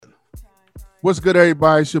What's good,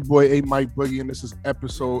 everybody? It's your boy A Mike Boogie, and this is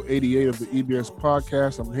episode 88 of the EBS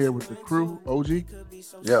podcast. I'm here with the crew, OG.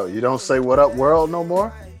 Yo, you don't say "What up, world" no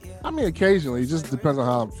more. I mean, occasionally. It just depends on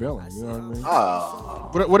how I'm feeling. You know what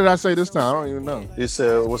I mean? What did I say this time? I don't even know. You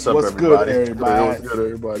said, "What's up, What's everybody?" Good, everybody? What's good,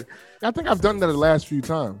 everybody? I think I've done that the last few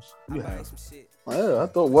times. You have. Yeah, I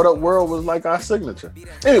thought "What up, world" was like our signature.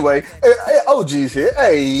 Anyway, hey, OG's here.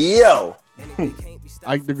 Hey, yo.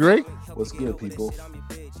 Ike the Great. What's good, people?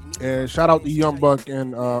 And shout out to Young Buck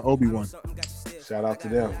and Obi-Wan. Shout out to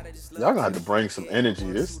them. Y'all gonna have to bring some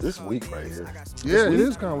energy this week right here. Yeah, it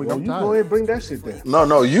is kind of week. Well, I'm you tired. go ahead and bring that shit then.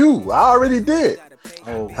 No, you. I already did.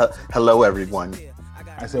 Oh, Hello, everyone.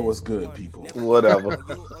 I said, what's good, people? Whatever.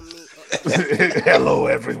 Hello,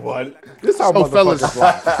 everyone. This how So, fellas,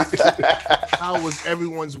 motherfuckers rock. how was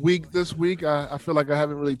everyone's week this week? I feel like I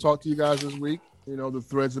haven't really talked to you guys this week. You know, the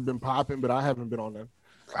threads have been popping, but I haven't been on them.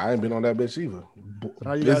 I ain't been on that bitch either.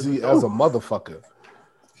 How you guys Busy been? as a motherfucker.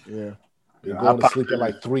 Yeah. Been going to sleep at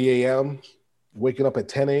like 3 a.m., waking up at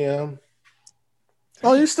 10 a.m.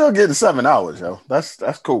 Oh, you still getting 7 hours, yo. That's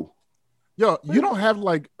cool. Yo, you don't have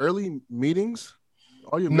like early meetings?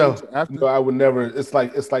 All your No, meetings are after? no, I would never. It's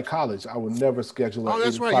like college. I would never schedule. Oh, at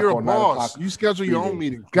that's 8 right. o'clock You're a or 9 boss. o'clock. You schedule your own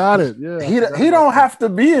meeting. meetings. Got it. Yeah. He don't have to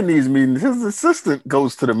be in these meetings. His assistant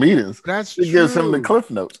goes to the meetings. That's He true. gives him the cliff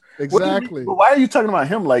notes. What do you mean? Exactly. But why are you talking about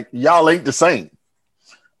him like y'all ain't the same?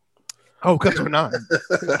 Oh, because we're not.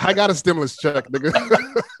 I got a stimulus check,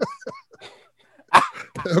 nigga.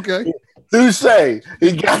 Okay. Touche.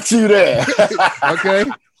 He got you there. Okay.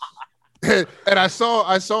 And I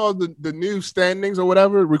saw the new standings or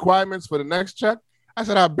whatever requirements for the next check. I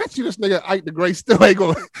said, I bet you this nigga Ike the Great still ain't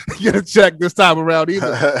gonna get a check this time around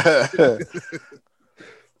either.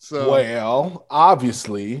 So Well,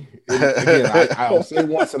 obviously, again, I'll say it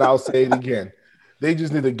once and I'll say it again. They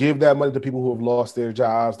just need to give that money to people who have lost their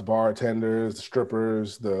jobs, the bartenders, the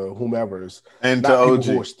strippers, the whomevers, And to not people OG.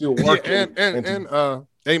 who are still yeah, working. and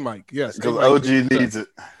A Mike, yes. Because A-Mike OG needs it.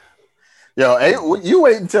 Yo, you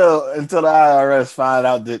wait until the IRS find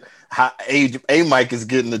out that A Mike is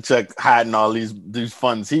getting the check hiding all these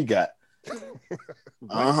funds he got.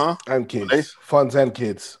 and kids, funds and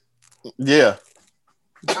kids. Yeah.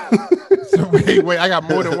 So wait, I got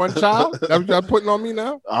more than one child? That's what y'all putting on me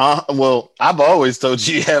now? Well, I've always told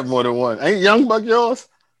you have more than one. Ain't Young Buck yours?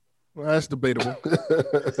 Well, that's debatable.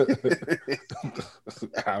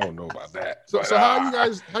 I don't know about that. So how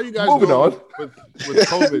you guys Moving doing on. with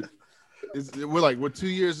COVID? We're 2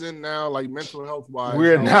 years in now, like mental health wise.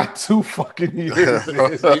 We're not 2 fucking years in,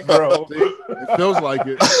 bro. It feels like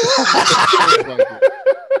it. It feels like it.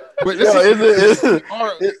 But Yo, isn't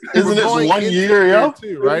we're this going 1 into year, yo?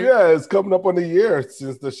 too, right? Yeah, it's coming up on the year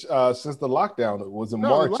since the lockdown. It was in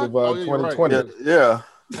No, the March of yeah, you're right. 2020. Yeah.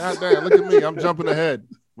 God damn, look at me. I'm jumping ahead.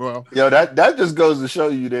 Well, Yo, that just goes to show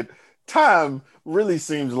you that time really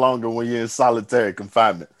seems longer when you're in solitary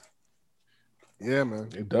confinement. yeah, man.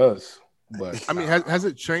 It does. But I mean, has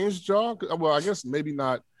it changed y'all? Well, I guess maybe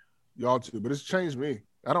not y'all two, but it's changed me.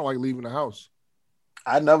 I don't like leaving the house.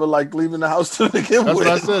 I never liked leaving the house to begin That's with. what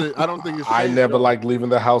I said. I don't think it's I changed never y'all. liked leaving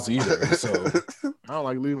the house either. So I don't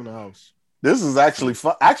like leaving the house. This is actually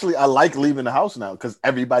fun. Actually, I like leaving the house now because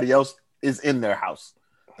everybody else is in their house.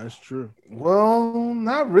 That's true. well,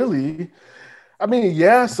 not really. I mean,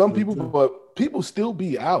 yeah, some true, people, too. but people still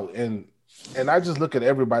be out, and I just look at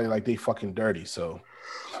everybody like they fucking dirty. So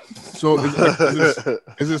So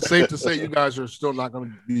is it safe to say you guys are still not going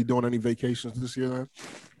to be doing any vacations this year then?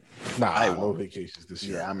 I no won't. vacations this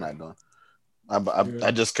year. Yeah, I'm not doing.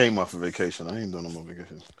 I just came off a vacation. I ain't doing no more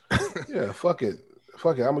vacations. Yeah, fuck it.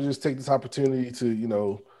 I'm gonna just take this opportunity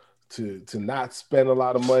to, to not spend a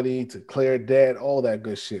lot of money, to clear debt, all that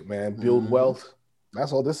good shit, man. Build wealth.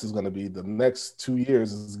 That's all this is gonna be. The next 2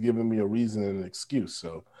 years is giving me a reason and an excuse.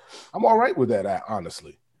 So I'm all right with that,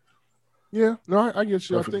 honestly. Yeah, no, I get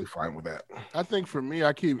you. Perfectly fine with that. I think for me,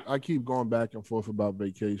 I keep going back and forth about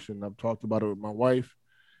vacation. I've talked about it with my wife,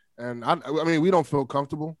 and I mean, we don't feel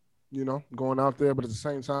comfortable, going out there, but at the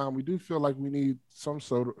same time, we do feel like we need some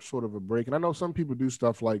sort of a break. And I know some people do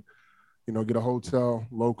stuff like, get a hotel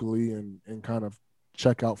locally and kind of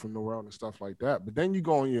check out from the world and stuff like that. But then you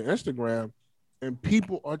go on your Instagram, and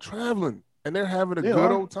people are traveling and they're having a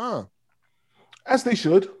good old time. As they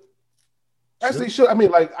should. As they should. I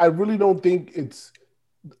mean, like, I really don't think it's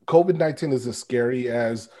COVID-19 is as scary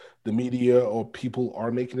as the media or people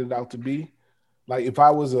are making it out to be. Like, if I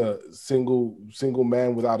was a single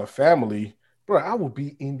man without a family, bro, I would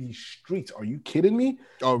be in these streets. Are you kidding me?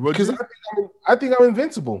 Oh, Because I think I'm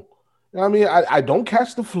invincible. You know what I mean? I don't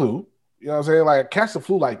catch the flu. You know what I'm saying? Like, I catch the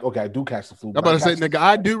flu, like, okay, I do catch the flu. I'm about to say, nigga,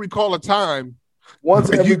 I do recall a time once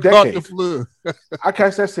Like every you caught the decade. flu. I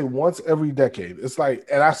catch that shit once every decade. It's like,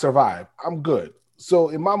 and I survive. I'm good. So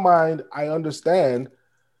in my mind, I understand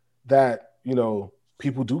that, you know,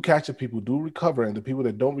 people do catch it, people do recover, and the people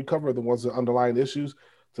that don't recover are the ones with underlying issues.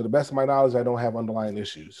 To the best of my knowledge, I don't have underlying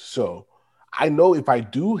issues. So I know if I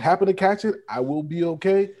do happen to catch it, I will be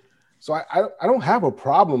okay. So I don't have a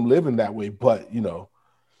problem living that way, but you know,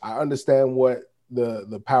 I understand what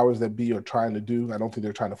the powers that be are trying to do. I don't think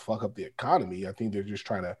they're trying to fuck up the economy. I think they're just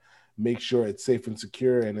trying to make sure it's safe and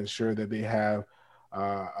secure and ensure that they have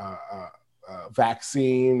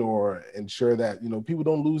vaccine, or ensure that, you know, people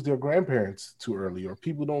don't lose their grandparents too early, or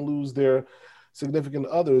people don't lose their significant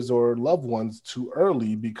others or loved ones too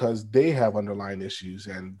early because they have underlying issues,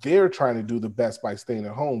 and they're trying to do the best by staying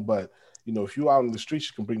at home. But you know, if you're out in the streets,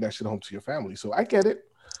 you can bring that shit home to your family. So I get it.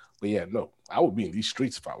 But yeah, no, I would be in these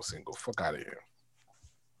streets if I was single. Fuck out of here.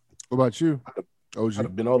 What about you, I'd OG?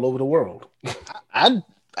 have been all over the world. I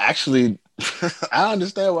actually I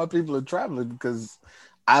understand why people are traveling, because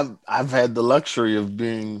I've had the luxury of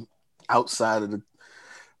being outside of the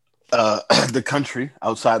the country,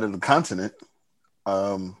 outside of the continent,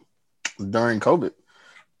 during COVID,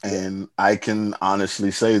 and I can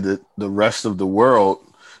honestly say that the rest of the world,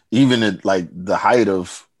 even at like the height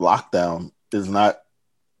of lockdown, is not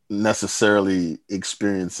necessarily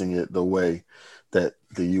experiencing it the way that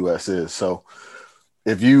the U.S. is. So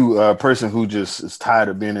if you are a person who just is tired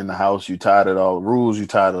of being in the house, you tired of all the rules, you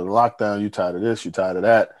tired of the lockdown, you tired of this, you tired of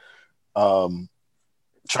that,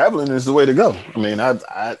 traveling is the way to go. I mean,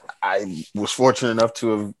 I was fortunate enough to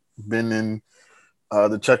have been in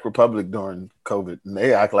the Czech Republic during COVID, and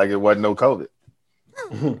they act like it wasn't no COVID.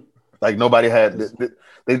 Like nobody had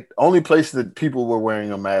the only place that people were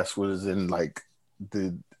wearing a mask was in like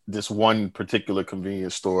this one particular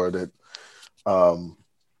convenience store that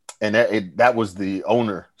and that was the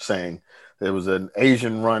owner saying there was an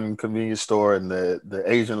Asian run convenience store, and the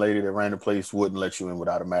Asian lady that ran the place wouldn't let you in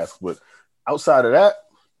without a mask. But outside of that,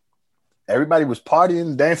 everybody was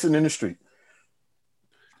partying, dancing in the street.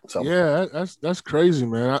 So Yeah, that's crazy,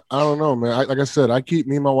 man. I don't know, man. Like I said,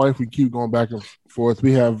 me and my wife, we keep going back and forth.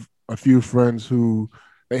 We have a few friends who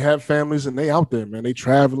they have families and they out there, man. They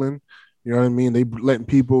traveling, you know what I mean? They letting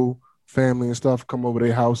people, family and stuff come over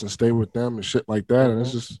their house and stay with them and shit like that. And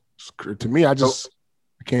it's just, to me, I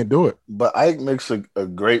can't do it. But Ike makes a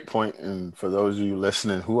great point, and for those of you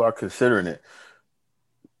listening who are considering it,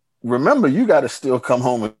 remember you got to still come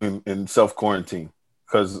home and self-quarantine,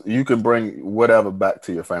 because you can bring whatever back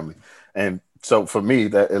to your family. And so for me,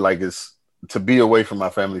 that is to be away from my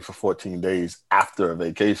family for 14 days after a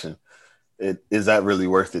vacation. Is that really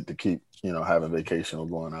worth it to keep, having vacation or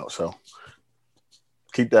going out? So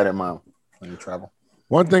keep that in mind when you travel.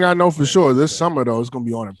 One thing I know for sure, this summer though, it's going to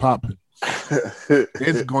be on and popping.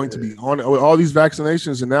 It's going to be on with all these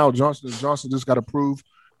vaccinations, and now Johnson & Johnson just got approved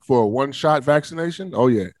for a one-shot vaccination. Oh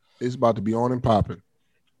yeah, it's about to be on and popping.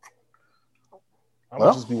 I'm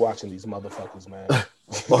gonna just be watching these motherfuckers, man.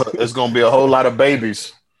 It's gonna be a whole lot of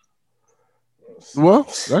babies. Well,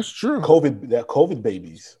 that's true. COVID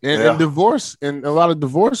babies, and divorce, and a lot of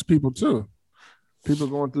divorced people too. People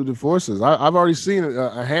going through divorces. I've already seen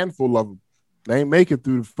a handful of them. They ain't make it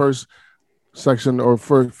through the first section or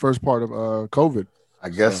first part of COVID. I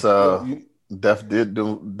guess death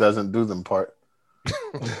doesn't do them part.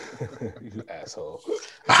 You asshole.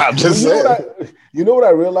 I'm just saying. You know what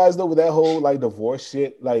I realized though with that whole like divorce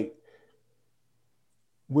shit? Like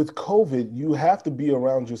with COVID, you have to be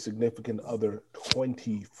around your significant other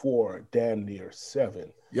 24, damn near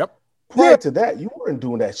 7. Yep. Prior to that, you weren't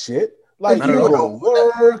doing that shit. Like you go to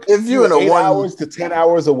work. If you're in 8 hours to 10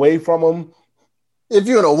 hours away from them. If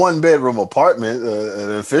you're in a 1-bedroom apartment,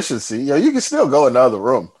 an efficiency, you can still go in the other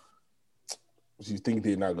room. You think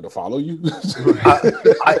they're not going to follow you?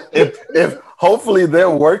 If hopefully they're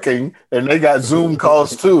working and they got Zoom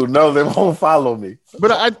calls too, no, they won't follow me.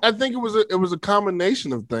 But I think it was a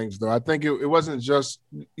combination of things, though. I think it wasn't just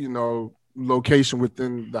location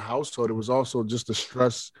within the household. It was also just the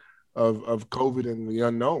stress of COVID and the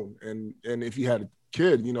unknown, and if you had a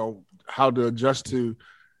kid, how to adjust to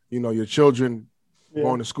your children. Yeah.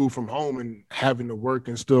 Going to school from home and having to work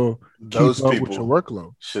and still those keep up with your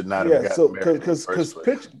workload should not have gotten married.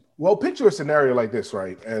 Picture a scenario like this,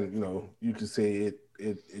 right? And you can say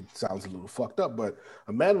it sounds a little fucked up, but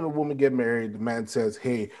a man and a woman get married. The man says,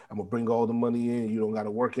 "Hey, I'm gonna bring all the money in. You don't got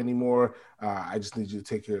to work anymore. I just need you to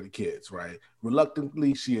take care of the kids." Right?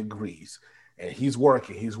 Reluctantly, she agrees, and he's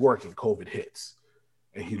working. COVID hits,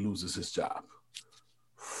 and he loses his job.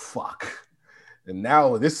 Fuck. And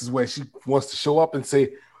now this is where she wants to show up and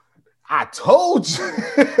say, I told you.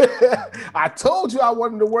 I told you I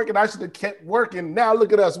wanted to work and I should have kept working. Now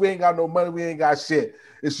look at us. We ain't got no money. We ain't got shit.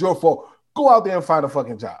 It's your fault. Go out there and find a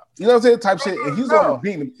fucking job. You know what I'm saying? Type shit. And he's already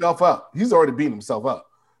beating himself up.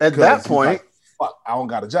 At that point, like, fuck, I don't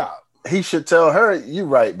got a job. He should tell her, "You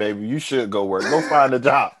right, baby. You should go work. Go find a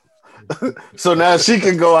job." So now she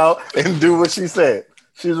can go out and do what she said.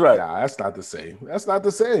 She's right. Nah, that's not the same. That's not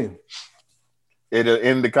the same. It'll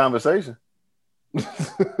end the conversation.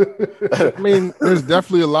 I mean, there's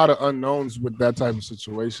definitely a lot of unknowns with that type of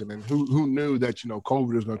situation. And who knew that,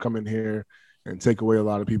 COVID is going to come in here and take away a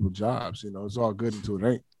lot of people's jobs? It's all good until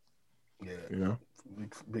it ain't. Yeah.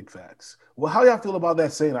 Big facts. Well, how y'all feel about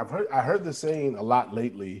that saying? I heard the saying a lot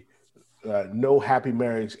lately. No happy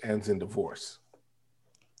marriage ends in divorce.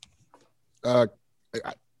 I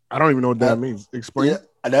don't even know what that means. Explain.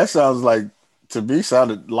 Yeah, that sounds like, to me,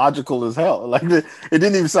 sounded logical as hell. Like it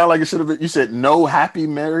didn't even sound like it should have been. You said no happy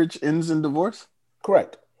marriage ends in divorce?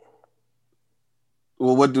 Correct.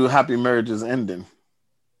 Well, what do happy marriages end in?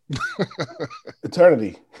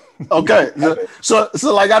 Eternity. Okay. So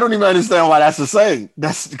like, I don't even understand why that's the saying.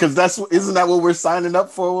 That's because isn't that what we're signing up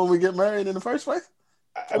for when we get married in the first place?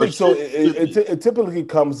 I mean, so it typically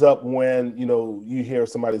comes up when, you hear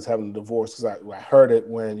somebody's having a divorce. Because I heard it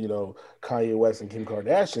when, Kanye West and Kim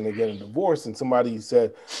Kardashian are getting a divorce, and somebody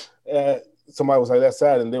said, somebody was like, that's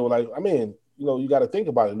sad. And they were like, I mean, you got to think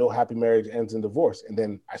about it. No happy marriage ends in divorce. And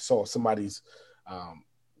then I saw somebody's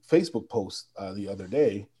Facebook post the other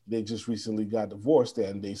day. They just recently got divorced,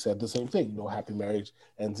 and they said the same thing. No happy marriage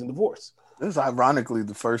ends in divorce. This is ironically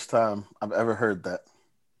the first time I've ever heard that.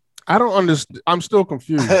 I don't understand. I'm still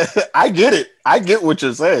confused. I get it. I get what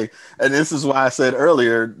you're saying. And this is why I said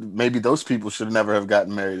earlier, maybe those people should never have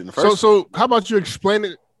gotten married in the first place. So how about you explain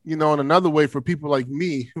it, in another way for people like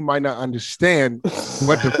me who might not understand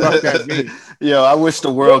what the fuck that means? Yo, I wish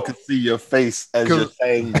the world could see your face as you're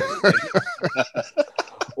saying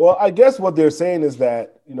Well, I guess what they're saying is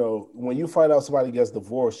that, when you find out somebody gets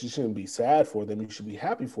divorced, you shouldn't be sad for them. You should be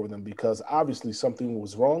happy for them, because obviously something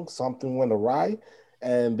was wrong, something went awry,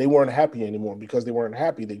 and they weren't happy anymore. Because they weren't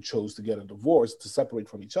happy, they chose to get a divorce to separate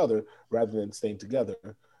from each other rather than staying together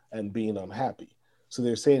and being unhappy. So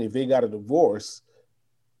they're saying if they got a divorce,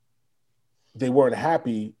 they weren't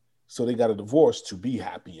happy, so they got a divorce to be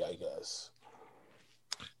happy, I guess.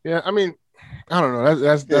 Yeah, I mean, I don't know.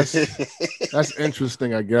 That's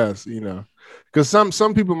interesting, I guess, because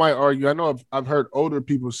some people might argue. I know I've heard older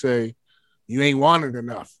people say you ain't wanted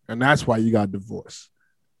enough, and that's why you got divorced.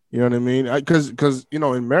 You know what I mean? Because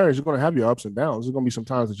in marriage, you're going to have your ups and downs. There's going to be some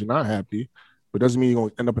times that you're not happy, but doesn't mean you're going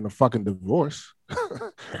to end up in a fucking divorce.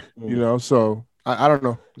 So I don't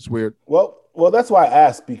know. It's weird. Well, that's why I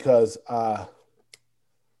asked, because,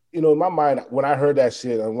 in my mind, when I heard that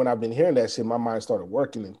shit and when I've been hearing that shit, my mind started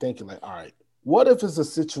working and thinking like, all right, what if it's a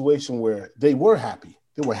situation where they were happy?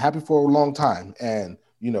 They were happy for a long time. And,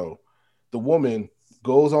 the woman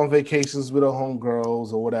goes on vacations with her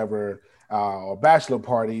homegirls or whatever, or bachelor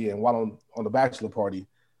party, and while on the bachelor party,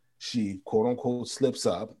 she quote unquote slips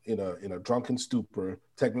up in a drunken stupor.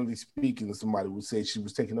 Technically speaking, somebody would say she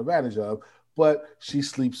was taken advantage of, but she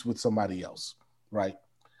sleeps with somebody else, right?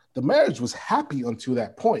 The marriage was happy until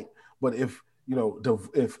that point, but if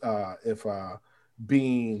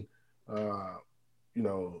being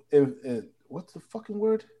what's the fucking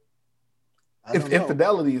word? If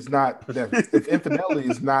infidelity is not if infidelity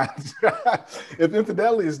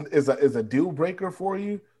is a deal breaker for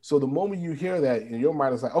you, so the moment you hear that in your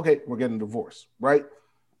mind, it's like, okay, we're getting divorced, right?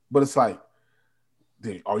 But it's like,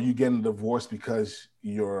 are you getting divorced because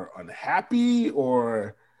you're unhappy,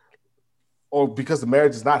 or because the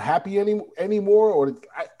marriage is not happy anymore? Or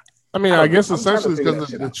I guess essentially it's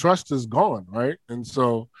because the trust is gone, right? And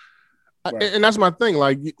so, right. And that's my thing.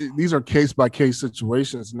 Like, these are case by case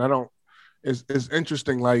situations, and it's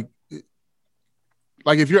interesting. Like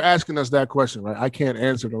if you're asking us that question, right? I can't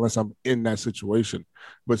answer it unless I'm in that situation.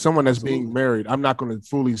 But someone that's being married, I'm not going to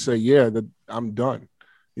fully say, yeah, that I'm done.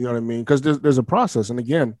 You know what I mean? Because there's a process, and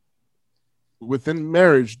again, within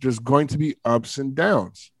marriage, there's going to be ups and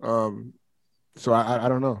downs. So I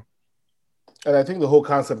don't know. And I think the whole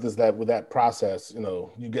concept is that with that process,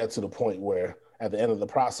 you get to the point where at the end of the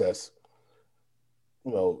process,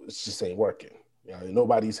 it's just ain't working.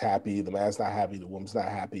 Nobody's happy. The man's not happy. The woman's not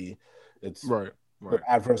happy. It's right.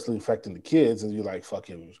 adversely affecting the kids, and you're like, fuck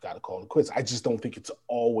it, we've got to call it quits. I just don't think it's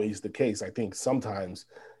always the case. I think sometimes,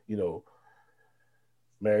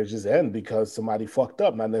 marriages end because somebody fucked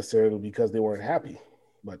up, not necessarily because they weren't happy.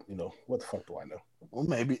 But, what the fuck do I know? Well,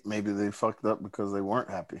 maybe they fucked up because they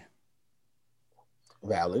weren't happy.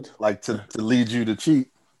 Valid. Like to lead you to cheat.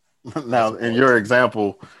 Now, in your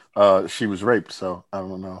example, she was raped, so I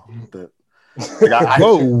don't know that.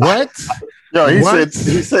 Whoa, what? No, he What?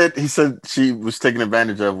 said she was taken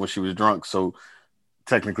advantage of when she was drunk. So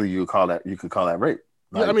technically, you could call that rape.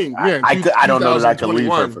 Yeah, Like, I mean, yeah. I don't know that I could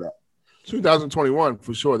leave her for that. 2021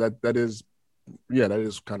 for sure. That is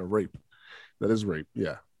kind of rape. That is rape.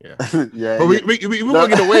 Yeah. Yeah. But we're gonna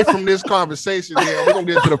get away from this conversation here. We're gonna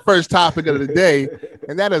get to the first topic of the day,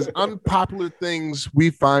 and that is unpopular things we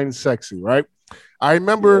find sexy. Right? I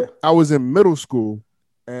remember I was in middle school,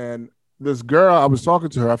 and this girl, I was talking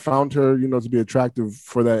to her. I found her, to be attractive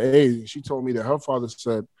for that age. And she told me that her father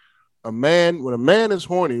said, when a man is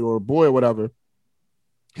horny or a boy or whatever,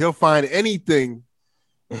 he'll find anything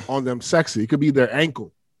on them sexy. It could be their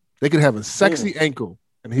ankle. They could have a sexy ankle,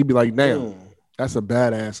 and he'd be like, "Damn, that's a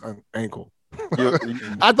badass ankle."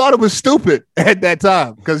 I thought it was stupid at that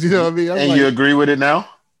time because you know what I mean. And you agree with it now?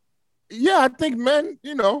 Yeah, I think men,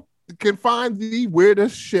 can find the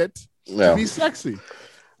weirdest shit to be sexy.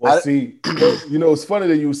 Well, see, it's funny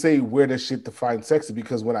that you say weirdest shit to find sexy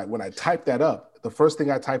because when I typed that up, the first thing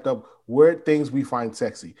I typed up, weird things we find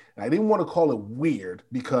sexy. And I didn't want to call it weird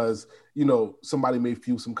because, somebody may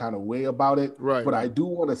feel some kind of way about it. Right. But I do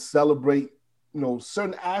want to celebrate,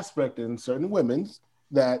 certain aspect in certain women's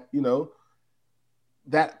that,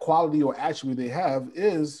 that quality or attribute they have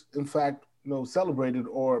is, in fact, celebrated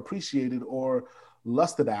or appreciated or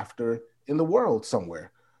lusted after in the world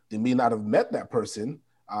somewhere. They may not have met that person,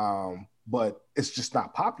 but it's just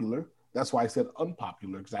not popular. That's why I said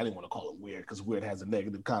unpopular, because I didn't want to call it weird, because weird has a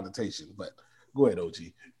negative connotation. But go ahead, OG.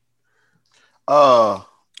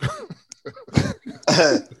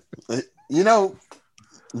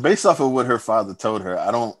 Based off of what her father told her,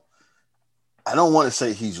 I don't want to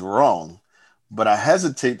say he's wrong, but I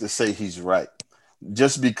hesitate to say he's right,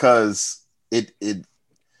 just because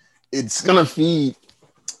it's gonna feed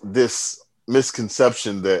this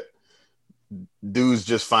misconception that dudes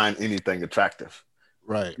just find anything attractive.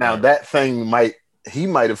 Right. Now that thing might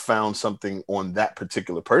have found something on that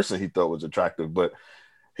particular person he thought was attractive, but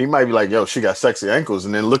he might be like, "Yo, she got sexy ankles,"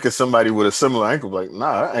 and then look at somebody with a similar ankle, like,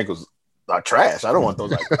 "Nah, her ankles are trash. I don't want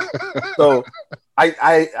those." So I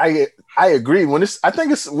agree. I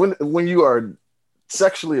think it's when you are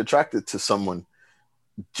sexually attracted to someone,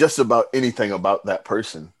 just about anything about that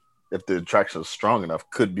person, if the attraction is strong enough,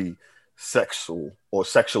 could be sexual or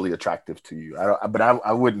sexually attractive to you.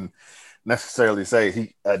 I wouldn't necessarily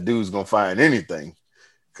say a dude's gonna find anything,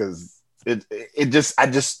 because I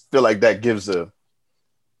just feel like that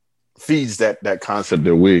feeds that concept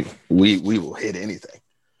that we will hit anything.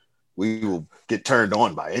 We will get turned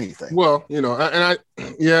on by anything. Well, I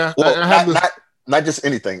have not just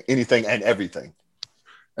anything and everything.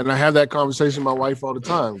 And I have that conversation with my wife all the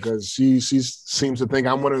time because she seems to think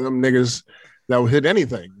I'm one of them niggas that will hit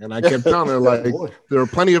anything. And I kept telling her, like, there are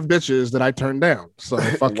plenty of bitches that I turned down. So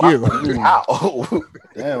fuck you. Wow.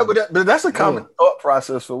 But that's a common thought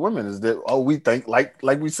process for women, is that, we think, like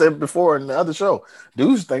we said before in the other show,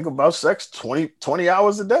 dudes think about sex 20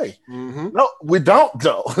 hours a day. Mm-hmm. No, we don't,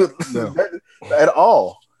 though. No. At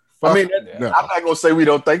all. I'm not going to say we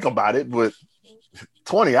don't think about it, but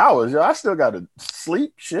 20 hours, I still got to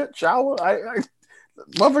sleep, shit, shower.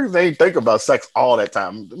 Motherfuckers ain't think about sex all that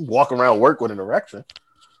time. Walk around work with an erection.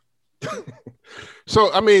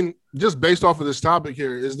 So, I mean, just based off of this topic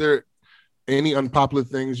here, is there any unpopular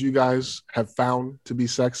things you guys have found to be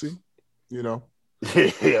sexy? Yeah,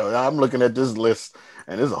 I'm looking at this list,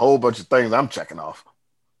 and there's a whole bunch of things I'm checking off.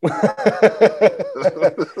 And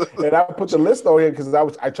I put the list on here because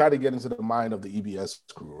I tried to get into the mind of the EBS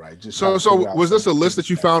crew, right? Just so was this a list that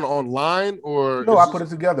you found online, or no? I put it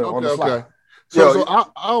together on the fly. Okay. So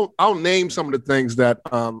I'll name some of the things that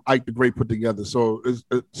Ike the Great put together. So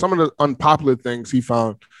some of the unpopular things he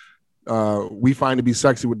found we find to be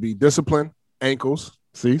sexy would be discipline, ankles.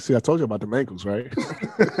 See, I told you about them ankles, right?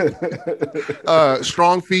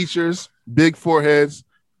 Strong features, big foreheads,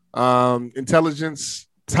 intelligence,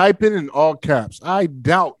 typing in all caps. I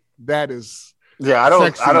doubt that is. Yeah, I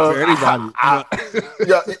don't. To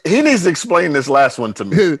anybody. He needs to explain this last one to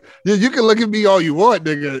me. You can look at me all you want,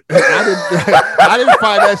 nigga. I didn't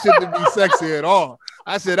find that shit to be sexy at all.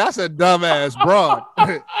 I said that's a dumbass broad.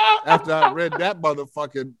 After I read that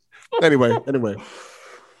motherfucking. Anyway.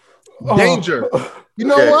 Danger. You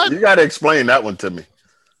know what? You got to explain that one to me.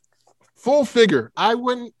 Full figure. I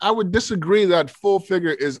would disagree that full figure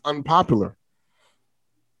is unpopular.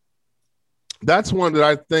 That's one that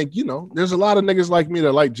I think, there's a lot of niggas like me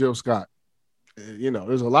that like Jill Scott.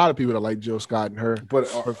 There's a lot of people that like Jill Scott and her.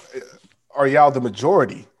 But are y'all the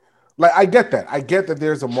majority? Like, I get that. I get that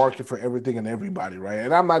there's a market for everything and everybody, right?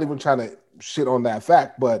 And I'm not even trying to shit on that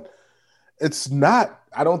fact, but it's not.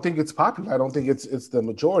 I don't think it's popular. I don't think it's the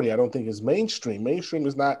majority. I don't think it's mainstream. Mainstream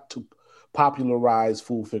is not to popularize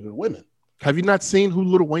full-figured women. Have you not seen who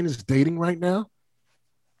Lil Wayne is dating right now?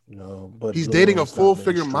 No, but he's Lil dating a Wayne's not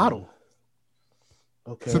full-figure mainstream. model.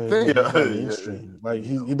 Okay, It's a thing. but he's not mainstream. Like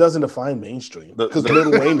he doesn't define mainstream because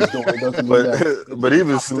Lil Wayne is doing it doesn't mean that. But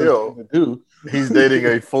even still, he's dating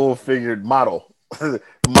a full-figured model.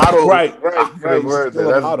 Model, right. He's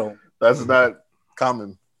still a model. That's not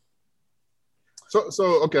common.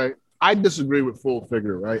 So okay, I disagree with full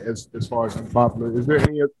figure, right? As far as unpopular, is there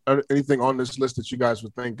anything on this list that you guys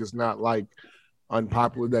would think is not like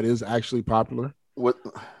unpopular that is actually popular? What?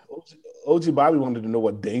 OG Bobby wanted to know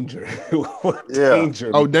what danger.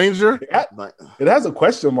 Danger. Oh, danger. It has a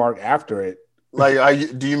question mark after it.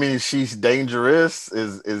 Like, do you mean she's dangerous?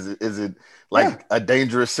 Is it like a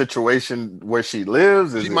dangerous situation where she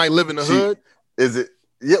lives? She might live in the hood. Is it?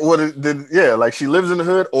 Yeah. Like she lives in the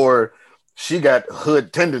hood, or she got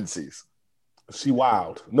hood tendencies. She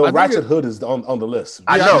wild. No, Ratchet Hood is on the list.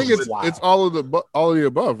 I know. I think it's all of the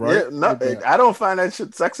above, right? Yeah. No, I don't find that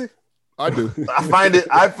shit sexy. I do. I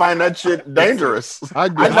find that shit dangerous. I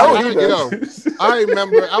do. I know he does. I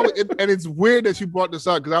remember. And it's weird that you brought this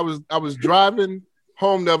up because I was driving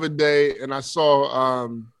home the other day and I saw.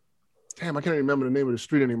 Damn, I can't remember the name of the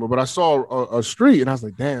street anymore. But I saw a street and I was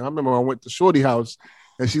like, damn. I remember when I went to Shorty house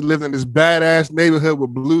and she lived in this badass neighborhood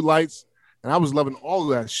with blue lights. And I was loving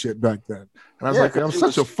all of that shit back then. And I was like, I'm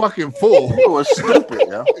such a fucking fool. You were stupid,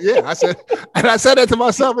 yeah. Yeah, I said that to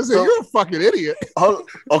myself. I said, you're a fucking idiot.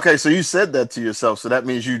 Okay, so you said that to yourself. So that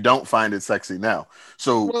means you don't find it sexy now.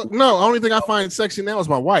 So no, the only thing I find sexy now is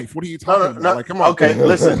my wife. What are you talking about? Like, come on. Okay,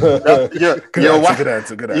 listen. Your wife. Good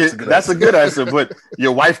answer. That's a good answer, but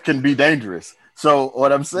your wife can be dangerous. So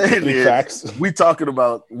what I'm saying is, we talking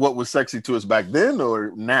about what was sexy to us back then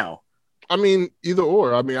or now? I mean, either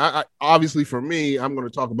or. I mean, I obviously for me, I'm going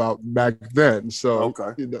to talk about back then. So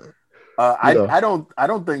okay, I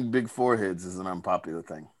don't think big foreheads is an unpopular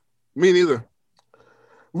thing. Me neither.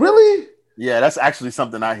 Really? Yeah, that's actually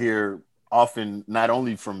something I hear often, not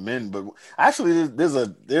only from men, but actually there's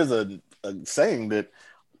a saying that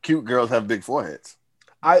cute girls have big foreheads.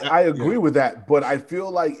 I agree with that, but I feel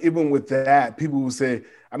like even with that, people will say,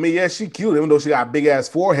 I mean, yeah, she cute, even though she got a big ass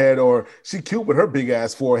forehead, or she cute with her big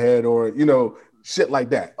ass forehead, or shit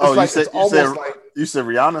like that. You said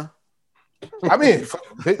Rihanna. I mean,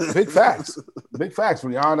 big facts, big facts.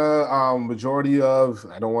 Rihanna, majority of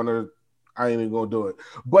I ain't even gonna do it,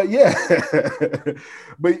 but yeah,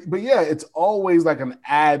 but yeah, it's always like an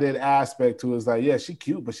added aspect to it. It's like, yeah, she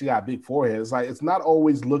cute, but she got a big forehead. It's like it's not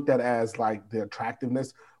always looked at as like the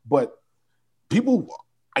attractiveness, but people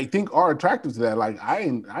I think are attracted to that. Like I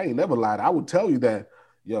ain't never lied. I would tell you that,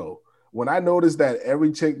 when I noticed that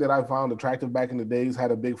every chick that I found attractive back in the days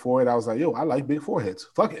had a big forehead, I was like, I like big foreheads.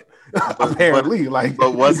 Fuck it. Apparently,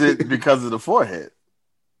 but was it because of the forehead?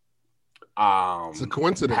 It's a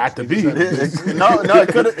coincidence. Had to be. No,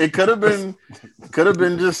 it could have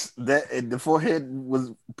been just that the forehead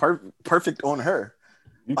was perfect on her.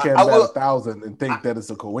 You can't bet 1,000 and think that it's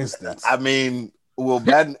a coincidence. I mean,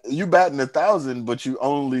 batting 1,000, but you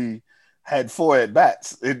only had 4 at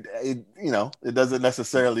bats. It doesn't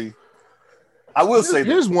necessarily. I will say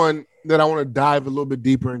here's one that I want to dive a little bit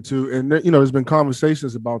deeper into, and there's been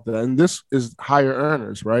conversations about that, and this is higher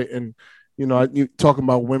earners, right? And you talking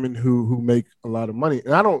about women who make a lot of money,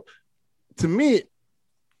 and to me,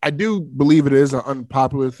 I do believe it is an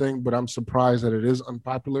unpopular thing, but I'm surprised that it is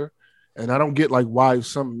unpopular, and I don't get like why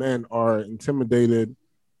some men are intimidated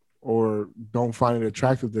or don't find it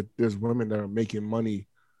attractive that there's women that are making money,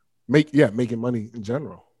 making money in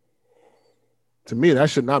general. To me, that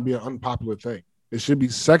should not be an unpopular thing. It should be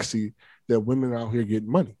sexy that women out here get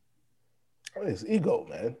money. I mean, it's ego,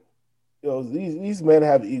 man. These men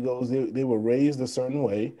have egos. They were raised a certain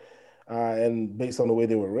way, and based on the way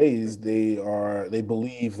they were raised, they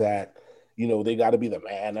believe that they got to be the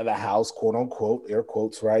man of the house, quote unquote, air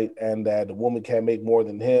quotes, right? And that the woman can't make more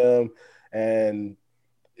than him. And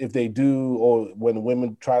if they do, or when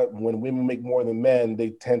women make more than men,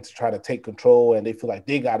 they tend to try to take control, and they feel like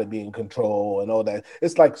they got to be in control and all that.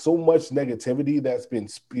 It's like so much negativity that's been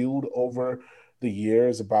spewed over the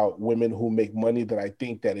years about women who make money that I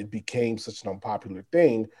think that it became such an unpopular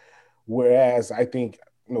thing. Whereas I think,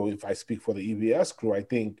 if I speak for the EBS crew, I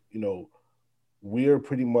think, we're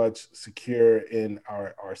pretty much secure in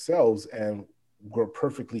ourselves, and we're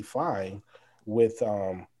perfectly fine with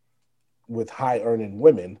high earning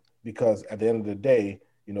women, because at the end of the day,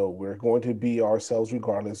 We're going to be ourselves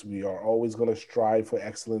regardless. We are always going to strive for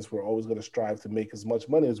excellence. We're always going to strive to make as much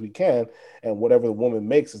money as we can. And whatever the woman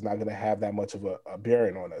makes is not going to have that much of a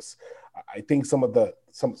bearing on us. I think some of the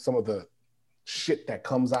shit that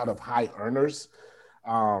comes out of high earners,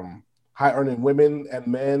 high earning women and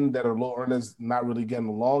men that are low earners not really getting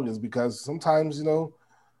along is because sometimes, the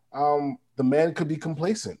man could be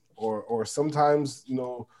complacent or sometimes,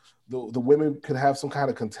 the women could have some kind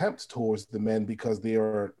of contempt towards the men because they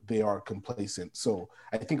are complacent. So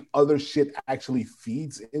I think other shit actually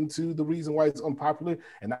feeds into the reason why it's unpopular,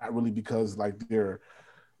 and not really because like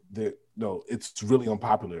it's really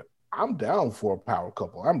unpopular. I'm down for a power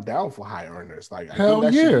couple. I'm down for high earners. Like, hell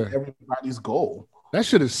I think that yeah, should be everybody's goal. That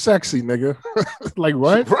shit is sexy, nigga. Like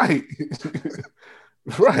what? Right.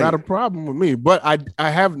 Right. Not a problem with me, but I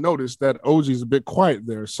have noticed that OG's a bit quiet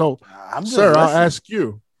there. So, sir, I'll ask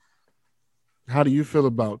you. How do you feel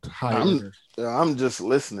about high earners? I'm just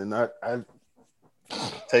listening. I'm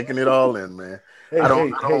taking it all in, man. Hey,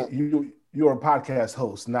 you're a podcast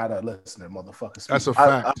host, not a listener, motherfucker. That's a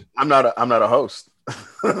fact. I'm not a host.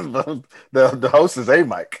 the host is a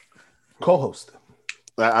Mike. Co-host.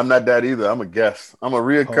 I'm not that either. I'm a guest. I'm a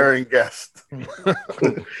reoccurring guest.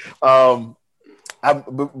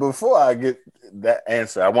 Before I get that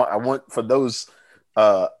answer, I want for those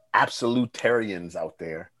absolutarians out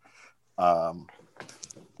there.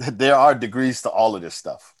 There are degrees to all of this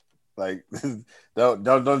stuff. Like,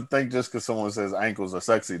 don't think just because someone says ankles are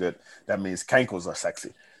sexy that means cankles are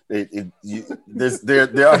sexy. There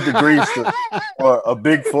are degrees to, or a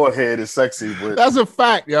big forehead is sexy, but that's a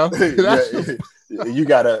fact, yo. You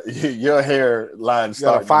gotta your hairline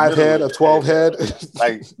start 5 head, a 12 head.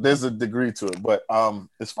 Like there's a degree to it, but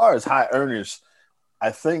as far as high earners,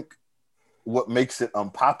 I think what makes it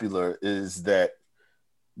unpopular is that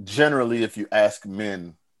generally, if you ask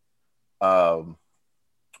men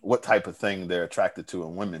what type of thing they're attracted to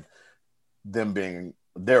in women, them being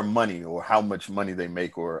their money or how much money they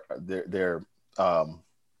make or their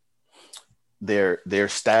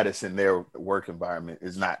status in their work environment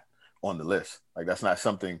is not on the list. Like that's not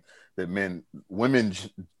something that women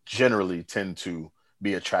generally tend to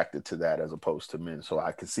be attracted to that as opposed to men. So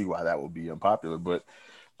I can see why that would be unpopular. But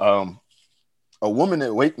a woman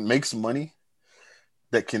that makes money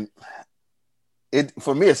that can,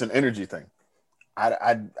 for me, it's an energy thing.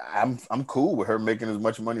 I'm cool with her making as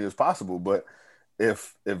much money as possible, but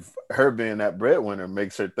if her being that breadwinner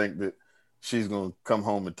makes her think that she's gonna come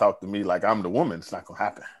home and talk to me like I'm the woman, it's not gonna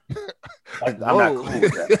happen. I'm not cool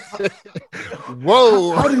with that.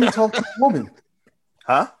 Whoa! How do you talk to a woman?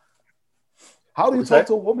 Huh? How do you talk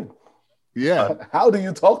to a woman? Yeah. How do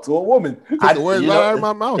you talk to a woman? The words out of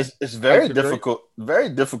my mouth. It's very difficult. Very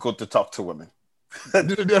difficult to talk to women.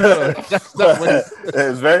 That's not what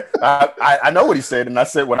it's very. I know what he said, and I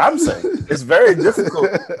said what I'm saying. It's very difficult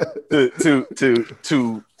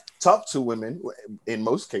to talk to women in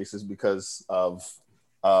most cases because of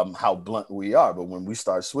how blunt we are. But when we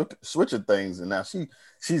start switching things, and now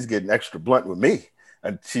she's getting extra blunt with me,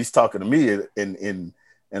 and she's talking to me and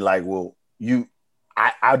like, well,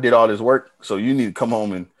 I did all this work, so you need to come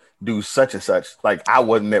home and do such and such. Like I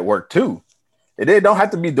wasn't at work too. They don't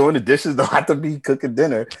have to be doing the dishes. Don't have to be cooking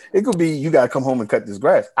dinner. It could be you got to come home and cut this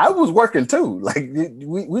grass. I was working too. Like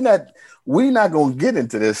we not gonna get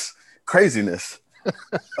into this craziness.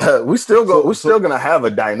 We're still gonna have a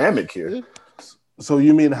dynamic here. So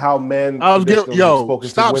you mean how men?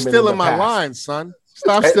 Stop stealing my line, son.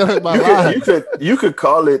 Stop stealing my line. You could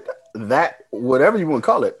call it that, whatever you want to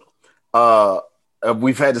call it.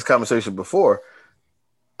 We've had this conversation before.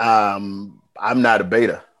 I'm not a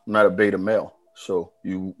beta. I'm not a beta male. So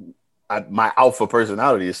my alpha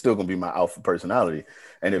personality is still gonna be my alpha personality.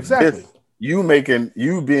 And if you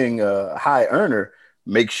being a high earner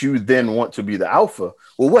makes you then want to be the alpha,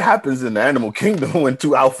 well, what happens in the animal kingdom when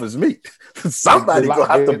two alphas meet? Somebody gonna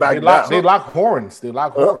have to back down. They lock horns.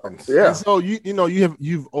 Yeah. And so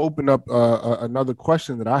you've opened up another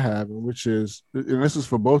question that I have, which is, and this is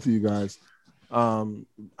for both of you guys. How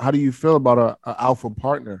do you feel about an alpha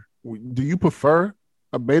partner? Do you prefer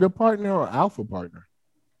a beta partner or alpha partner?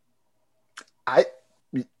 I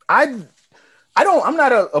don't. I'm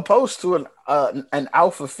not opposed to an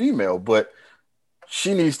alpha female, but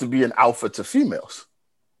she needs to be an alpha to females.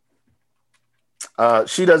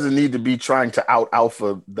 She doesn't need to be trying to out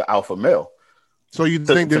alpha the alpha male. So you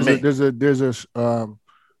think there's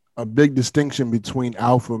a big distinction between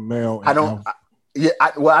alpha male and alpha?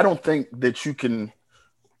 I don't think that you can.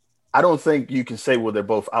 I don't think you can say, well, they're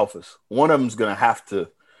both alphas. One of them's going to have to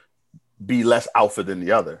be less alpha than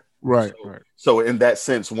the other. Right. So in that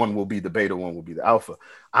sense, one will be the beta, one will be the alpha.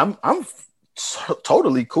 I'm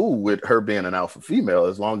totally cool with her being an alpha female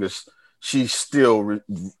as long as she's still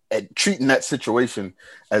treating that situation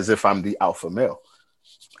as if I'm the alpha male.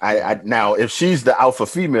 Now, if she's the alpha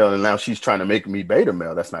female and now she's trying to make me beta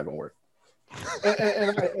male, that's not gonna work.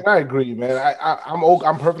 And I agree, man.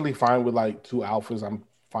 I'm perfectly fine with like two alphas. I'm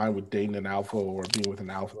fine with dating an alpha or being with an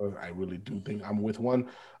alpha. I really do think I'm with one.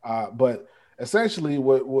 But essentially,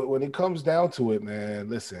 when it comes down to it, man,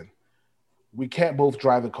 listen, we can't both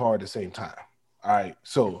drive the car at the same time. All right.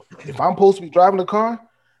 So if I'm supposed to be driving the car,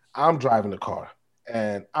 I'm driving the car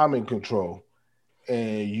and I'm in control.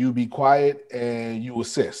 And you be quiet and you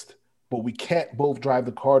assist. But we can't both drive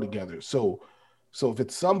the car together. So if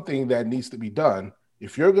it's something that needs to be done,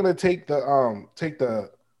 if you're gonna take the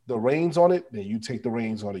reins on it, then you take the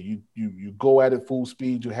reins on it. You go at it full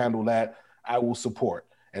speed. You handle that. I will support.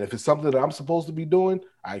 And if it's something that I'm supposed to be doing,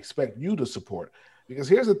 I expect you to support. Because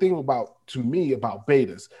here's the thing about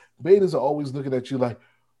betas. Betas are always looking at you like,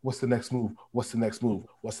 what's the next move? What's the next move?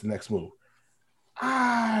 What's the next move?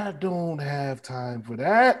 I don't have time for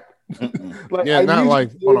that. Like, yeah, not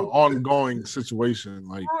like on an ongoing situation.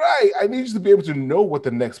 Like, right. I need you to be able to know what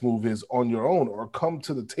the next move is on your own, or come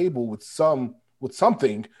to the table with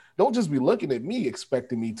something. Don't just be looking at me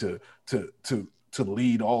expecting me to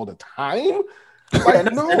lead all the time. Like,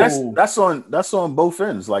 and that's on both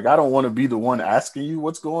ends. Like, I don't want to be the one asking you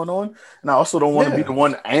what's going on, and I also don't want to be the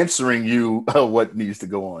one answering you what needs to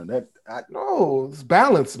go on. No, it's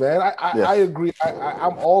balance, man. I agree.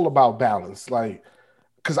 I'm all about balance. Like,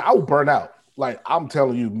 because I'll burn out. Like, I'm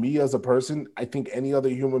telling you, me as a person, I think any other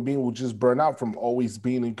human being will just burn out from always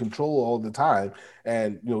being in control all the time,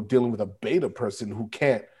 and dealing with a beta person who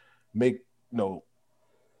can't make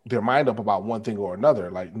their mind up about one thing or another.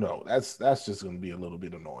 Like, no, that's just going to be a little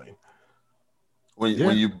bit annoying.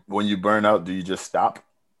 When you burn out, do you just stop?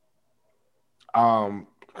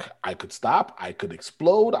 I could stop. I could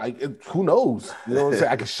explode. Who knows? You know what I'm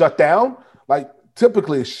saying? I could shut down. Like,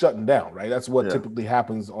 typically it's shutting down, right? That's what typically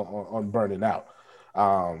happens on burning out.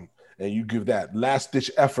 And you give that last ditch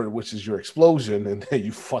effort, which is your explosion, and then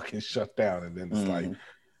you fucking shut down, and then it's like,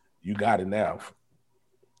 you got it now.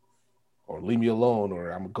 Or leave me alone,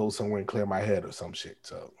 or I'm gonna go somewhere and clear my head or some shit.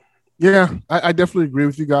 So, yeah, I definitely agree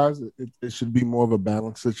with you guys. It should be more of a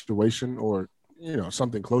balanced situation, or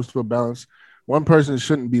something close to a balance. One person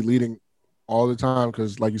shouldn't be leading all the time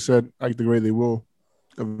because, like you said, I agree they will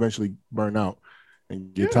eventually burn out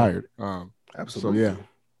and get tired. Absolutely. So yeah,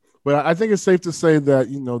 but I think it's safe to say that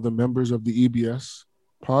the members of the EBS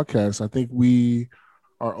podcast, I think we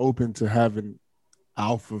are open to having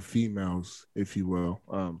alpha females, if you will.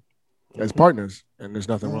 As partners, and there's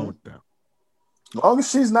nothing wrong with that. As long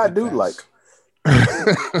as she's not dude-like.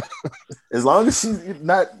 As long as she's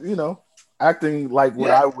not, acting like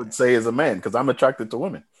what I would say as a man, because I'm attracted to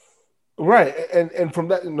women. Right. And from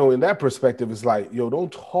that, in that perspective, it's like,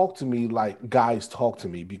 don't talk to me like guys talk to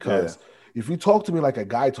me, because if you talk to me like a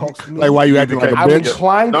guy talks to me, like why you acting like a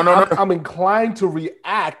bitch? I'm inclined to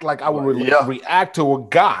react like I would react to a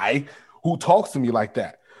guy who talks to me like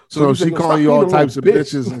that. So she calling you all types of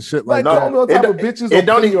bitches and shit like that. No type of bitches or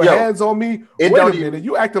putting your hands on me. Wait a minute,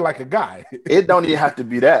 you acting like a guy. It don't even have to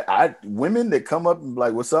be that. Women that come up and be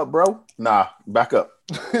like, "What's up, bro?" Nah, back up.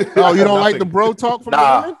 Oh, you don't like the bro talk from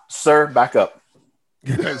women? Sir, back up.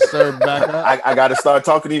 Sir, back up. I got to start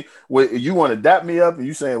talking to you. You want to dap me up, and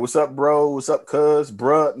you saying, "What's up, bro? What's up, cuz,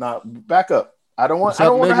 bruh?" Nah, back up. I don't want to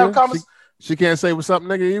have conversation. She can't say what's up,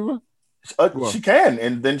 nigga, either. She can,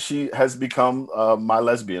 and then she has become my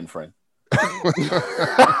lesbian friend.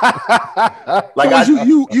 Like,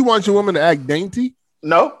 you want your woman to act dainty?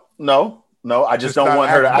 No. I just don't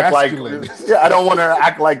want her to act masculine. I don't want her to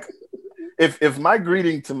act like. If my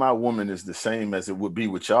greeting to my woman is the same as it would be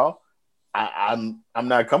with y'all, I'm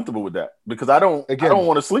not comfortable with that, because I don't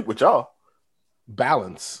want to sleep with y'all.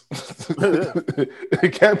 Balance.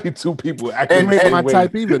 It can't be two people acting my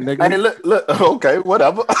type either, nigga. And look, okay,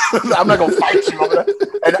 whatever. I'm not gonna fight you over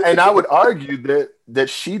that. And I would argue that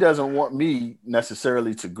she doesn't want me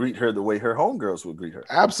necessarily to greet her the way her homegirls would greet her.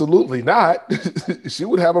 Absolutely not. She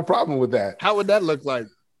would have a problem with that. How would that look like?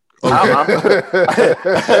 Okay.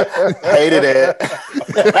 Hated it.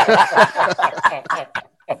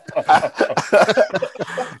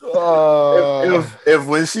 If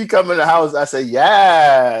when she come in the house, I say,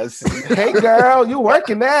 yes. Hey girl, you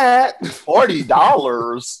working that? $40.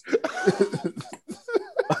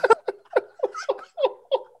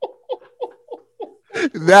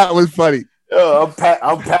 That was funny. I'm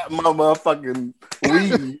patting my motherfucking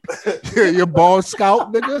weed. Your ball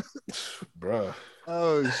scout, nigga. Bruh.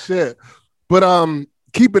 Oh shit. But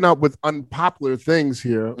keeping up with unpopular things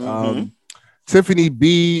here. Tiffany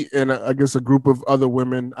B and I guess a group of other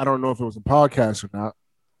women, I don't know if it was a podcast or not,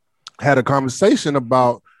 had a conversation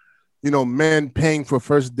about, men paying for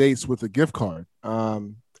first dates with a gift card.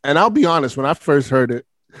 And I'll be honest, when I first heard it,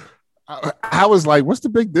 I was like, what's the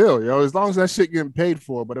big deal? As long as that shit getting paid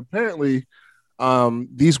for. But apparently,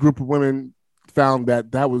 these group of women found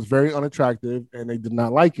that was very unattractive and they did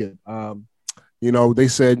not like it. They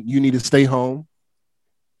said you need to stay home.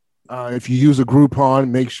 If you use a Groupon,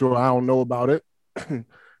 make sure I don't know about it.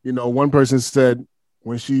 One person said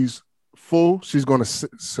when she's full, she's going to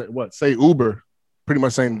say Uber, pretty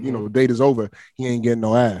much saying, the date is over. He ain't getting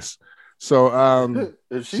no ass. So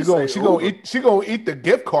she gonna eat the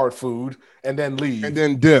gift card food and then leave and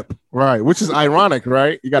then dip, right? Which is ironic,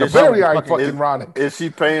 right? You got to very ironic. Is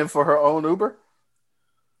she paying for her own Uber?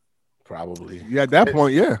 Probably. Yeah, at that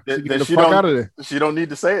point, yeah. She get the fuck out of there. She don't need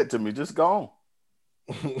to say it to me. Just go on.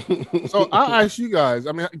 So I'll ask you guys.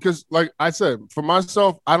 I mean, because like I said, for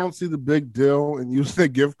myself, I don't see the big deal in using a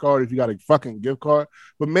gift card if you got a fucking gift card.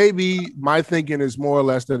 But maybe my thinking is more or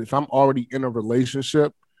less that if I'm already in a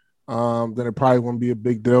relationship, then it probably won't be a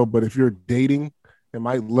big deal. But if you're dating, it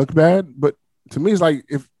might look bad. But to me, it's like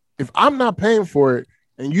if I'm not paying for it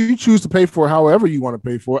and you choose to pay for it however you want to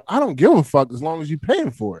pay for it, I don't give a fuck as long as you're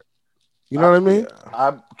paying for it. You know what I mean?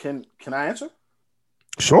 Can I answer?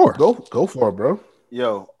 Sure. Go for it, bro.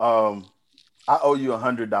 Yo, I owe you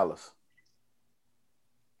 $100.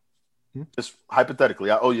 Just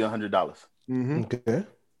hypothetically, I owe you $100. Mm-hmm. Okay.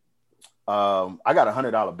 I got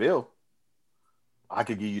 $100 bill. I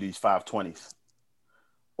could give you these 520s,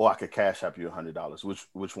 or I could cash app you $100.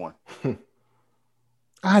 Which one?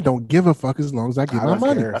 I don't give a fuck as long as I get my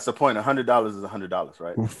money. That's the point. $100 is $100,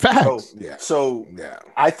 right? Facts. So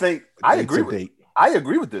I think I agree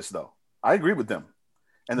with this though. I agree with them.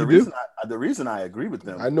 And the reason I agree with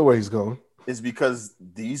them, I know where he's going, is because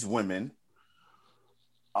these women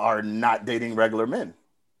are not dating regular men.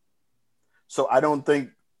 So I don't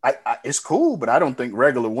think it's cool, but I don't think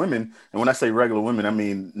regular women, and when I say regular women, I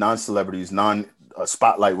mean non-celebrities,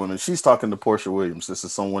 non-spotlight women. She's talking to Portia Williams. This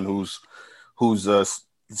is someone who's a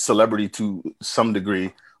celebrity to some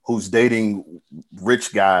degree, who's dating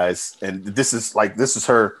rich guys, and this is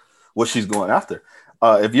her what she's going after.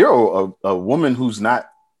 If you're a woman who's not,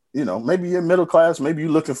 maybe you're middle class, maybe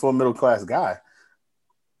you're looking for a middle class guy.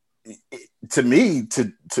 To me,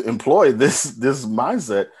 to employ this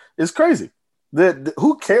mindset is crazy.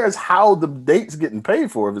 Who cares how the date's getting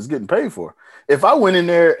paid for if it's getting paid for? If I went in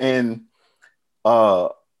there and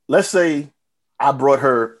let's say I brought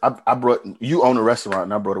you own a restaurant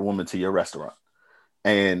and I brought a woman to your restaurant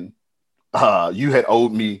and you had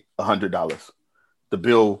owed me $100. The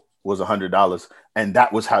bill was $100 and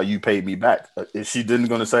that was how you paid me back. Is she didn't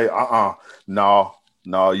going to say, no,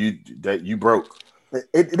 you broke.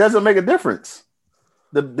 It doesn't make a difference.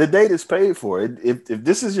 The date is paid for. If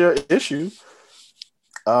this is your issue,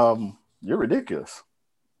 you're ridiculous.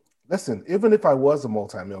 Listen, even if I was a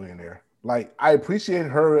multimillionaire, like I appreciate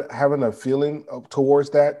her having a feeling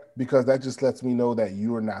towards that, because that just lets me know that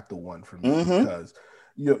you are not the one for me. Mm-hmm. Because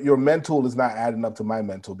your mental is not adding up to my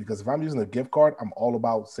mental. Because if I'm using a gift card, I'm all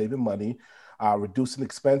about saving money, reducing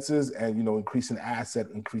expenses, and increasing asset,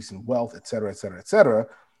 increasing wealth, et cetera, et cetera, et cetera.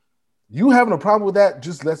 You having a problem with that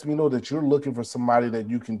just lets me know that you're looking for somebody that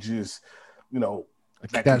you can just,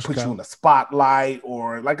 that can put you in the spotlight,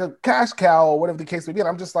 or like a cash cow, or whatever the case may be. And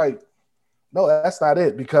I'm just like, no, that's not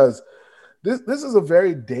it, because this is a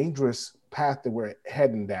very dangerous path that we're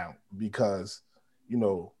heading down, because,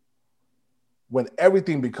 when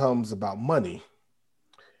everything becomes about money,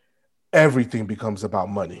 everything becomes about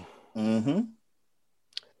money. Mm-hmm.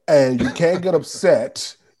 And you can't get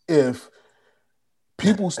upset if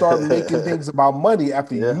people start making things about money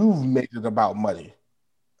after you've made it about money.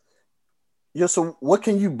 Yeah, so what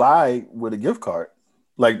can you buy with a gift card?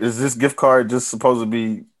 Like, is this gift card just supposed to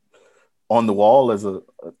be on the wall as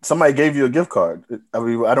somebody gave you a gift card? I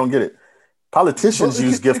mean, I don't get it. Politicians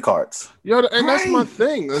use gift cards. And that's my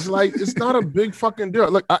thing. It's like, it's not a big fucking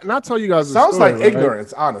deal. Look, and I'll tell you guys. Sounds like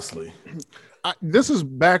ignorance, honestly. This is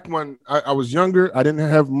back when I was younger. I didn't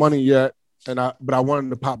have money yet. But I wanted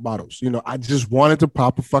to pop bottles. I just wanted to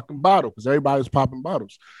pop a fucking bottle because everybody was popping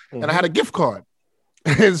bottles. Mm-hmm. And I had a gift card.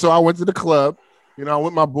 And so I went to the club,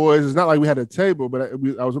 with my boys. It's not like we had a table, but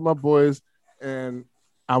I was with my boys and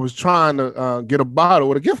I was trying to get a bottle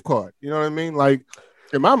with a gift card. You know what I mean? Like,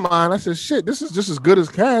 in my mind, I said, shit, this is just as good as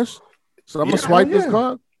cash. So I'm going to swipe this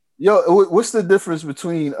card. Yo, what's the difference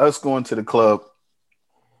between us going to the club,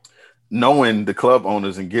 knowing the club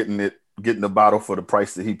owners, and getting the bottle for the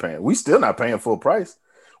price that he paying? We still not paying full price.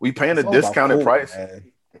 We paying a discounted price.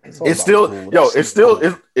 Man. It's still,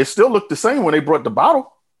 it still looked the same when they brought the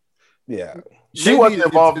bottle. Yeah, she wasn't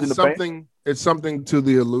involved in the something. It's something to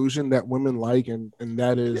the illusion that women like, and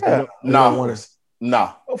that is yeah. they don't want to.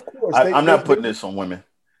 Nah, of course. I'm not putting this on women.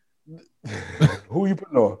 Who you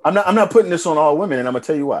putting on? I'm not putting this on all women, and I'm gonna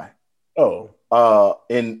tell you why.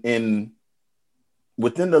 In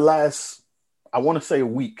within the last, I want to say a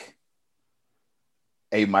week,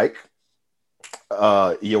 Mike,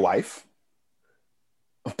 your wife,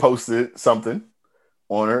 posted something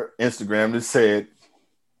on her Instagram that said,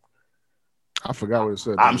 I forgot what it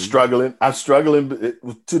said. I'm struggling.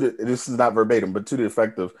 This is not verbatim, but to the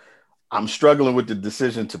effect of, I'm struggling with the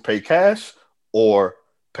decision to pay cash or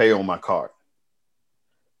pay on my card.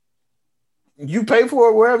 You pay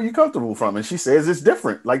for it wherever you're comfortable from. And she says it's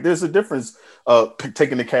different. Like, there's a difference of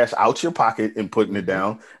taking the cash out your pocket and putting it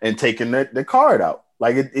down and taking the card out.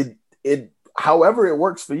 Like, it however it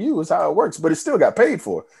works for you is how it works, but it still got paid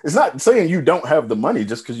for. It's not saying you don't have the money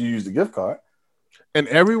just because you use the gift card. And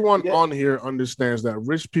everyone on here understands that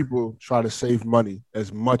rich people try to save money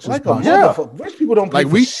as much as possible. Yeah, rich people don't pay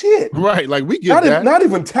for shit. Right, like we get that. Not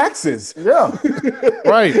even taxes. Yeah,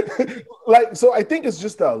 right. Like, so I think it's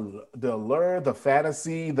just the allure, the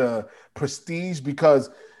fantasy, the prestige. Because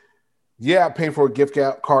paying for a gift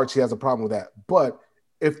card, she has a problem with that. But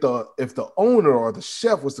if the owner or the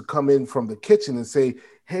chef was to come in from the kitchen and say,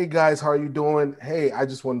 "Hey guys, how are you doing? Hey, I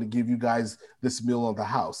just wanted to give you guys this meal on the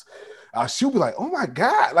house." She'll be like, "Oh my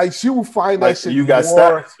God." Like, she will find that shit. You got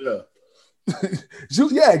more status.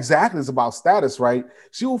 Yeah, exactly. It's about status, right?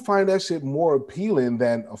 She will find that shit more appealing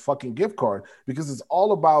than a fucking gift card, because it's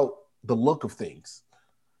all about the look of things.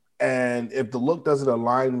 And if the look doesn't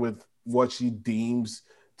align with what she deems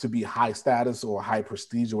to be high status or high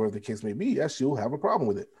prestige or whatever the case may be, she'll have a problem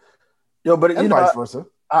with it. But and vice versa.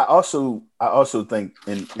 I also think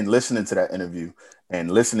in listening to that interview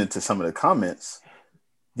and listening to some of the comments,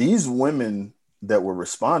 these women that were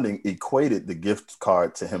responding equated the gift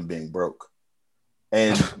card to him being broke.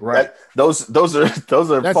 And those are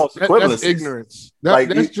false equivalencies. That's ignorance.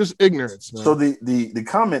 That's just ignorance, man. So the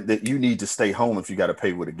comment that you need to stay home if you got to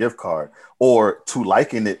pay with a gift card, or to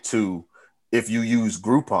liken it to if you use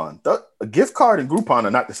Groupon. A gift card and Groupon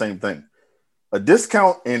are not the same thing. A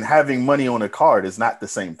discount and having money on a card is not the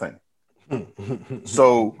same thing.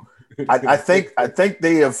 So I think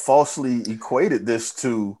they have falsely equated this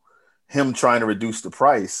to him trying to reduce the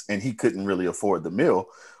price and he couldn't really afford the meal.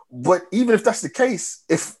 But even if that's the case,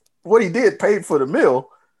 if what he did paid for the meal,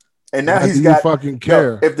 and now he's got fucking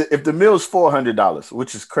care. If the meal's $400,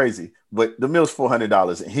 which is crazy, but the meal's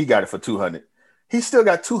 $400 and he got it for $200, he still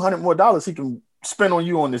got $200 more he can spend on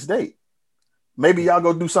you on this date. Maybe y'all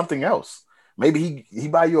go do something else. Maybe he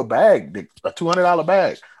buy you a bag, a $200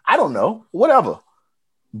 bag. I don't know, whatever.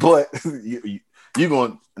 But you're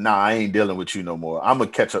going, I ain't dealing with you no more. I'm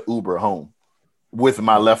gonna catch an Uber home with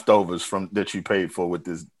my leftovers from that you paid for with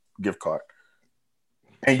this gift card.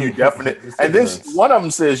 And you definitely, and this one of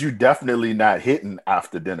them says you definitely not hitting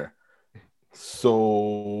after dinner. So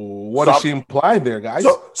what is she implying there, guys?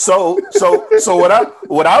 So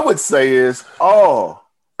what I would say is,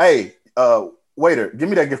 hey, waiter, give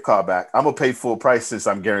me that gift card back. I'm gonna pay full price since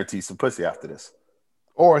I'm guaranteed some pussy after this.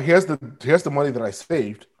 Or here's the money that I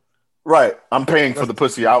saved. Right, I'm paying for the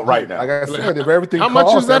pussy out right now. Like I said, if everything how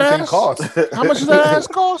costs, much is that everything ass? costs. How much does that ass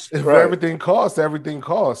cost? If everything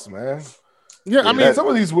costs, man. Yeah, I mean, some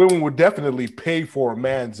of these women would definitely pay for a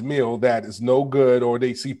man's meal that is no good or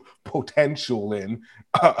they see potential in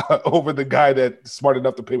over the guy that's smart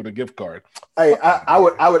enough to pay with a gift card. Hey, I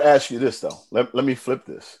would ask you this though. Let me flip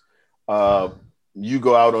this. You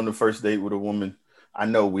go out on the first date with a woman. I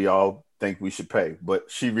know we all think we should pay, but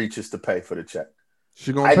she reaches to pay for the check.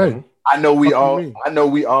 She gonna pay. I know we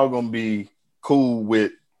all gonna be cool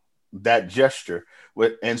with that gesture.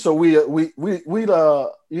 And so we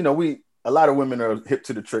a lot of women are hip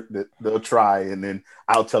to the trick that they'll try, and then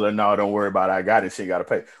I'll tell her, no, don't worry about it. I got it. She ain't got to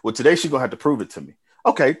pay. Well, today she's going to have to prove it to me.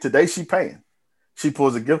 Okay, today she paying. She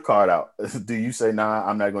pulls a gift card out. Do you say, nah,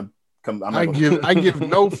 I'm not going to come? I give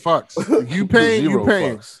no fucks. If you paying, you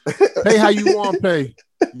paying. Pay how you want to pay.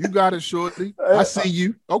 You got it, shortly. I see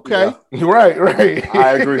you. Okay. Yeah. Right.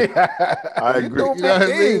 I agree. You know what I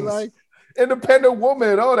mean? Like, independent woman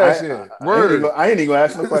and all that shit. I ain't even going to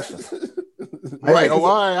ask no questions. Right.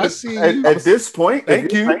 I see you. At this point,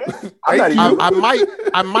 thank you.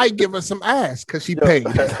 I might give her some ass because she paid.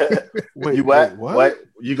 Wait, you what?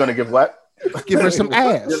 You gonna give what? Give her some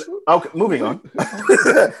ass. Okay, moving on.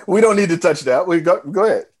 We don't need to touch that. We go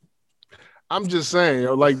ahead. I'm just saying,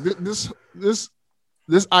 like this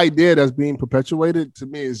idea that's being perpetuated to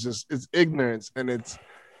me is it's ignorance, and it's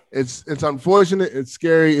It's unfortunate. It's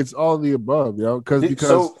scary. It's all the above, yo. Because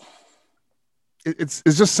it's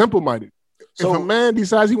just simple minded. If a man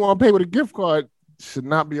decides he want to pay with a gift card, it should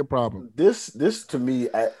not be a problem. This to me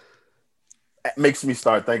makes me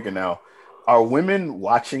start thinking now. Are women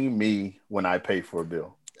watching me when I pay for a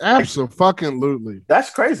bill? Absolutely. That's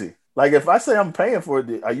crazy. Like if I say I'm paying for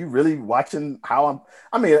it, are you really watching how I'm?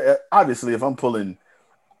 I mean, obviously, if I'm pulling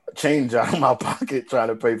change out of my pocket trying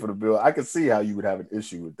to pay for the bill, I can see how you would have an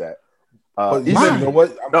issue with that. But you know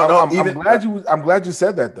what? I'm glad you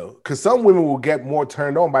said that though, because some women will get more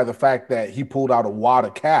turned on by the fact that he pulled out a wad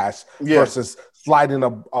of cash versus sliding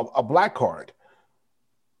a black card.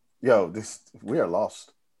 Yo, we are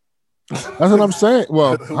lost. That's what I'm saying.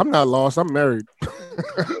 Well, I'm not lost. I'm married.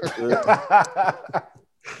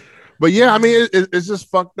 But yeah, I mean, it's just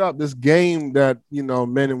fucked up. This game that, you know,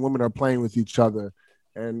 men and women are playing with each other.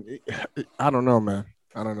 And I don't know, man.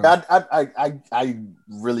 I don't know. I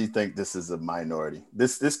really think this is a minority.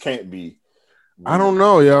 This can't be. I don't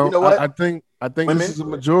know, yo. You know what? I think women, this is a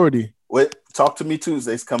majority. What? Talk to Me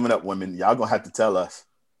Tuesday's coming up, women. Y'all gonna have to tell us.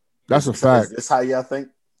 That's a fact. Is this how y'all think?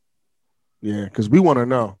 Yeah, because we want to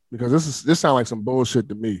know. Because this sounds like some bullshit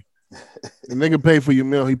to me. The nigga pay for your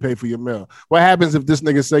meal, he pay for your meal. What happens if this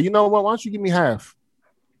nigga say, you know what, why don't you give me half?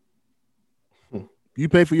 You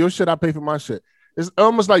pay for your shit, I pay for my shit. It's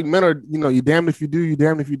almost like men are, you know, you damned if you do, you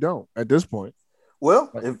damned if you don't at this point. Well,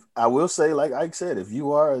 if I will say, like Ike said, if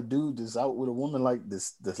you are a dude that's out with a woman like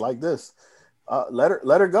this, let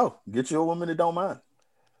her go. Get you a woman that don't mind.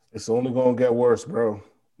 It's only gonna get worse, bro.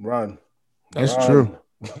 Run. That's true.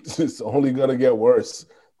 It's only gonna get worse.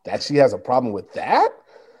 That she has a problem with that?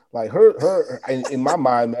 Like her in my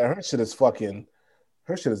mind, man, her shit is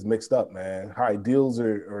mixed up, man. Her ideals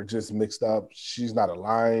are just mixed up. She's not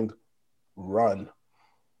aligned. Run.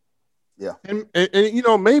 Yeah. And you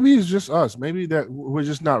know, maybe it's just us. Maybe that we're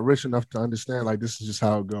just not rich enough to understand like this is just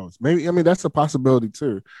how it goes. Maybe, I mean, that's a possibility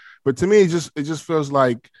too. But to me, it just feels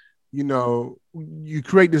like, you know, you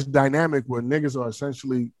create this dynamic where niggas are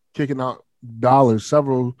essentially kicking out dollars,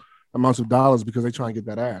 several amounts of dollars because they try and get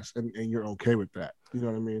that ass, and you're okay with that. You know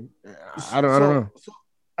what I mean? I don't know. So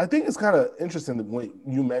I think it's kind of interesting when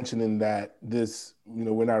you mentioning that this, you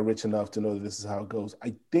know, we're not rich enough to know that this is how it goes.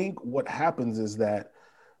 I think what happens is that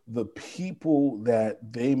the people that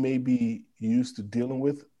they may be used to dealing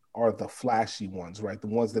with are the flashy ones, right? The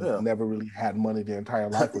ones that have never really had money their entire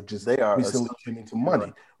life or just recently came into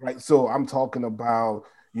money, right? So I'm talking about,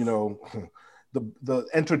 you know, the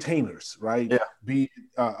entertainers, right? Yeah. Be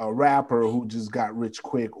a rapper who just got rich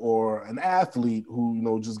quick, or an athlete who, you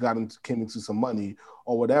know, just came into some money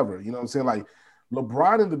or whatever. You know what I'm saying? Like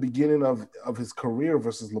LeBron in the beginning of his career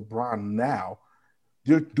versus LeBron now,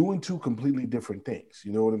 they're doing two completely different things.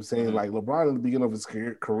 You know what I'm saying? Mm-hmm. Like LeBron in the beginning of his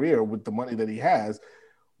career with the money that he has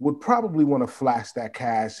would probably want to flash that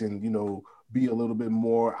cash and, you know, be a little bit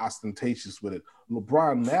more ostentatious with it.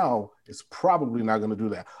 LeBron now is probably not going to do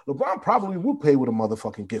that. LeBron probably will pay with a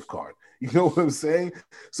motherfucking gift card. You know what I'm saying?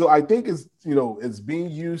 So I think it's, you know, it's being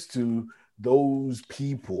used to those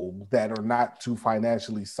people that are not too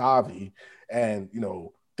financially savvy and, you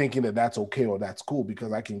know, thinking that that's okay or that's cool,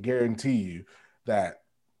 because I can guarantee you that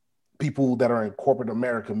people that are in corporate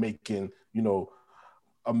America making, you know,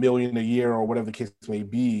 $1 million a year or whatever the case may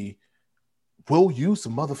be, will use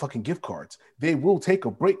some motherfucking gift cards. They will take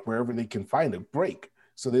a break wherever they can find a break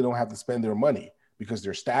so they don't have to spend their money because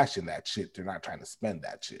they're stashing that shit. They're not trying to spend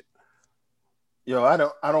that shit. Yo, I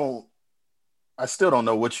still don't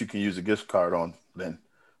know what you can use a gift card on then.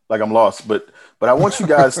 Like I'm lost, but I want you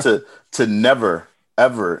guys to never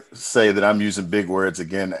ever say that I'm using big words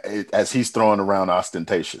again as he's throwing around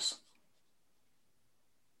ostentatious.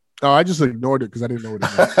 Oh, I just ignored it because I didn't know what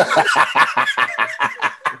it meant.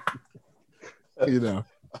 You know.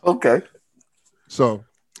 Okay. So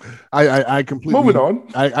I completely moving on.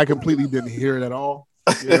 I completely didn't hear it at all.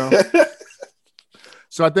 You know.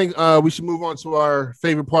 So I think we should move on to our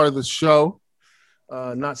favorite part of the show.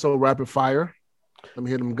 Not so rapid fire. Let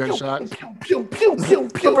me hear them gunshots. Pew, pew, pew, pew,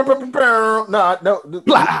 pew. No.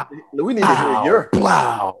 Blah. We need to hear your.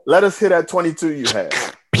 Blah. Let us hear that 22 you had.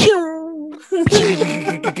 It's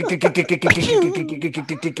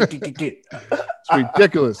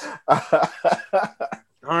ridiculous. All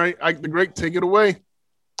right, Ike the Great, take it away.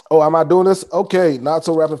 Oh, am I doing this? Okay, not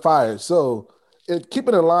so rapid fire. So,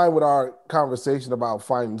 keeping in line with our conversation about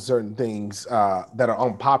finding certain things that are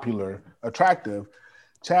unpopular attractive,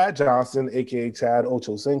 Chad Johnson, aka Chad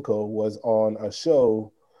Ochocinco, was on a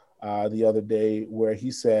show the other day where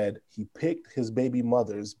he said he picked his baby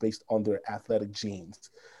mothers based on their athletic genes,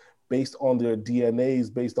 based on their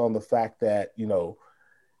DNAs, based on the fact that, you know,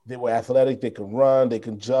 they were athletic. They could run. They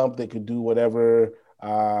could jump. They could do whatever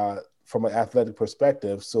from an athletic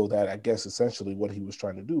perspective. So that I guess essentially what he was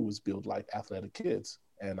trying to do was build like athletic kids.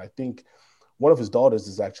 And I think one of his daughters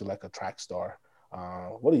is actually like a track star.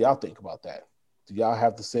 What do y'all think about that? Do y'all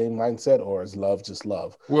have the same mindset, or is love just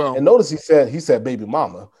love? Well, and notice he said baby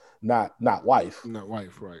mama, not wife. Not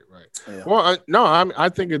wife, right. Yeah. Well, I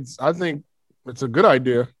think it's a good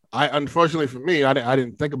idea. Unfortunately for me, I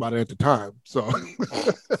didn't think about it at the time, so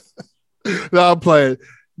no, I'm playing.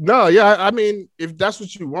 No, yeah, I mean, if that's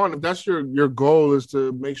what you want, if that's your goal is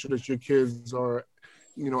to make sure that your kids are,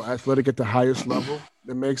 athletic at the highest level,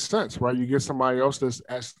 it makes sense, right? You get somebody else that's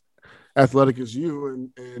as athletic as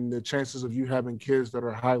you, and the chances of you having kids that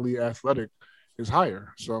are highly athletic is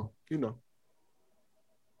higher. So,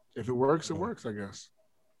 if it works, it works, I guess.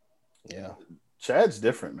 Yeah. Chad's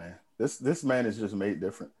different, man. This man is just made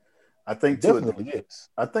different. I think to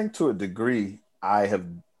a degree, I have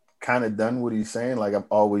kind of done what he's saying. Like I've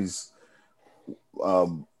always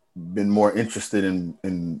been more interested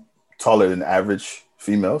in taller than average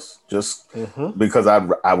females, just because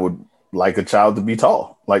I would like a child to be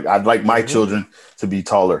tall. Like I'd like my children to be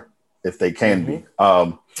taller if they can be.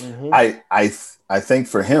 I think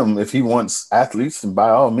for him, if he wants athletes, then by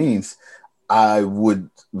all means, I would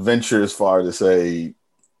venture as far to say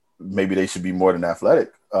maybe they should be more than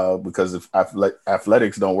athletic, because if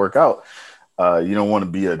athletics don't work out, you don't want to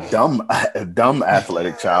be a dumb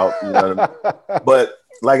athletic child. You know what I mean? But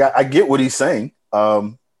like I get what he's saying.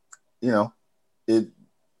 It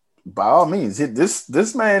by all means,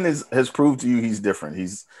 this man has proved to you he's different.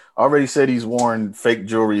 He's already said he's worn fake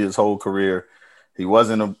jewelry his whole career. He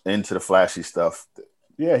wasn't into the flashy stuff.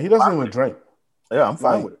 Yeah, he doesn't even drink. Yeah, I'm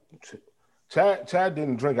fine with it. Chad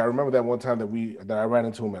didn't drink. I remember that one time that I ran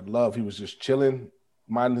into him at Love. He was just chilling,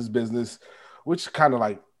 minding his business, which kind of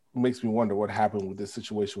like makes me wonder what happened with this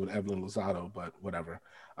situation with Evelyn Lozado, but whatever.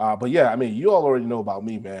 But yeah, I mean, you all already know about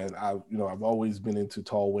me, man. I've always been into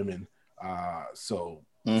tall women. So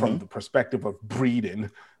from the perspective of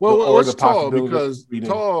breeding, well, what's tall? Because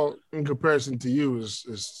tall in comparison to you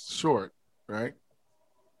is short, right?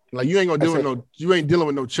 Like you ain't dealing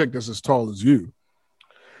with no chick that's as tall as you.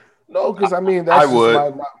 No, because I mean that's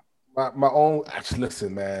my own.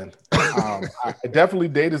 Listen, man, I definitely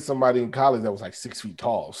dated somebody in college that was like 6 feet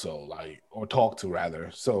tall, or talked to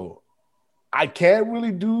rather. So I can't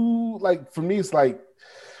really do like for me. It's like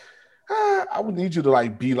I would need you to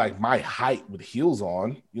like be like my height with heels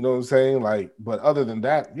on. You know what I'm saying? Like, but other than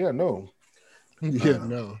that, yeah, no. Yeah,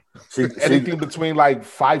 no. Anything between like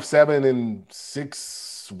 5'7" and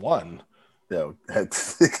 6'1". Yeah,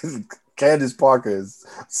 Candace Parker is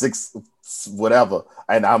 6 whatever,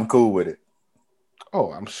 and I'm cool with it.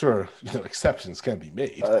 Oh, I'm sure exceptions can be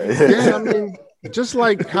made. Yeah, I mean, just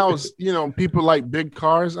like how people like big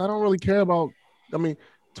cars. I don't really care about. I mean,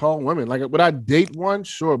 tall women. Like, would I date one?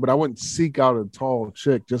 Sure, but I wouldn't seek out a tall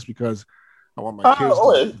chick just because I want my kids.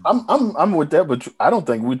 I'm with that, but I don't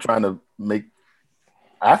think we're trying to make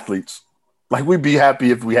athletes. Like, we'd be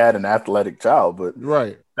happy if we had an athletic child, but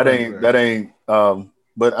that ain't.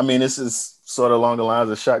 But I mean, this is sort of along the lines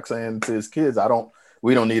of Shaq saying to his kids,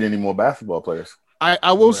 we don't need any more basketball players.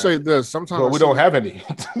 I will say this. Sometimes we don't have any.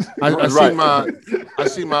 I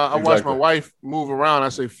watch my wife move around. I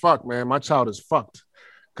say, "Fuck, man, my child is fucked."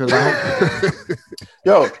 Because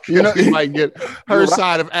she might get her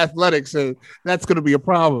side of athletics, and that's going to be a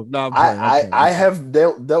problem. No, I have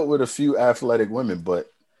dealt with a few athletic women, but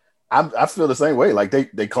I feel the same way. Like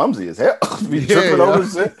they clumsy as hell, be tripping over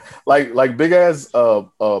shit. Like big ass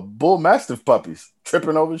bull mastiff puppies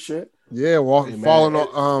tripping over shit. Yeah,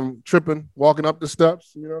 tripping, walking up the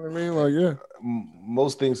steps. You know what I mean? Like, yeah.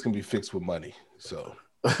 Most things can be fixed with money. So,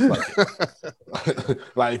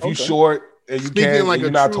 like if you're short and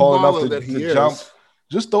you're not tall enough to jump,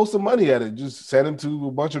 just throw some money at it. Just send him to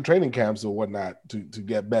a bunch of training camps or whatnot to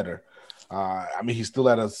get better. I mean, he's still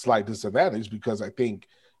at a slight disadvantage because I think,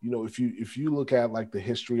 if you look at like the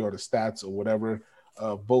history or the stats or whatever,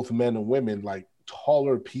 both men and women, like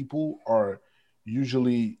taller people are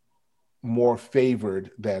usually more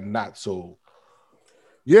favored than not so.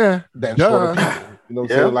 Yeah, than shorter people. You know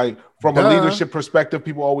what I'm saying? Like from a leadership perspective,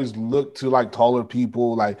 people always look to like taller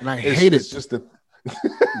people. Like, and I hate it. It's just a.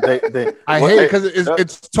 I hate it because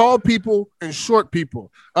it's tall people and short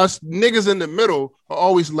people. Us niggas in the middle are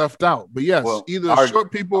always left out. But yes, either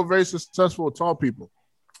short people are very successful or tall people.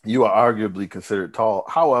 You are arguably considered tall.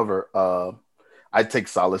 However, I take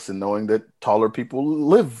solace in knowing that taller people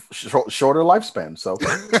live shorter lifespans. So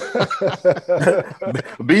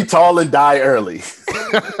be tall and die early.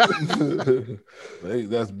 Hey,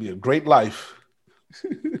 that'd be a great life.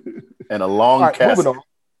 And a long cast.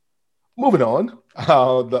 Moving on.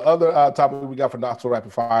 The other topic we got for Knoxville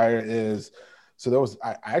Rapid Fire is so there was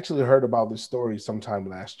I actually heard about this story sometime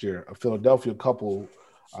last year. A Philadelphia couple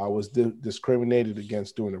was discriminated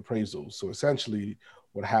against during appraisals. So essentially,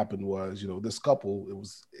 what happened was, this couple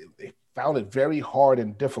they found it very hard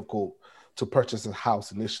and difficult to purchase a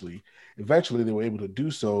house initially. Eventually, they were able to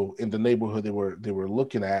do so in the neighborhood they were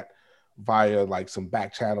looking at via like some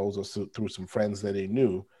back channels or through some friends that they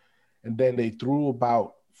knew, and then they threw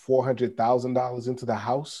about $400,000 into the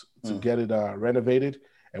house to get it renovated.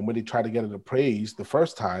 And when they tried to get it appraised the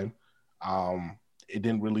first time, it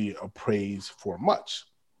didn't really appraise for much.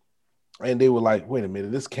 And they were like, "Wait a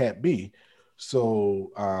minute, this can't be."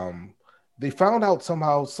 So they found out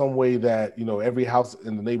somehow, some way that every house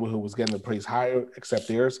in the neighborhood was getting appraised higher except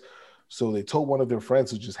theirs. So they told one of their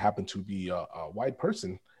friends, who just happened to be a white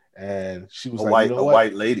person, and she was like, "You know what?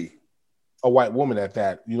 White lady, a white woman at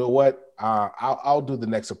that. You know what? I'll do the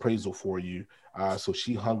next appraisal for you." So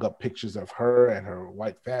she hung up pictures of her and her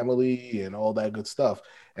white family and all that good stuff.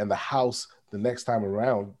 And the house the next time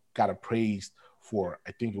around got appraised for,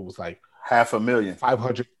 I think it was like $500,000,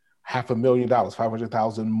 $500,000,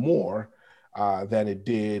 500,000 more than it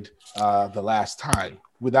did the last time,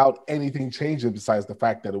 without anything changing besides the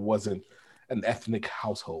fact that it wasn't an ethnic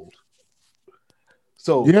household.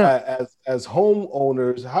 So Yeah. as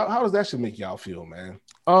homeowners, how does that should make y'all feel, man?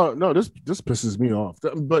 Oh no, this pisses me off.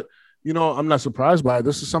 But I'm not surprised by it.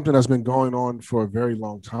 This is something that's been going on for a very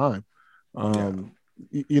long time.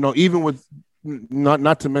 Even with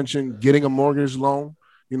not to mention getting a mortgage loan,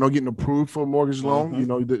 getting approved for a mortgage loan,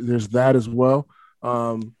 there's that as well.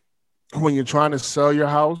 When you're trying to sell your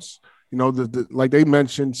house, like they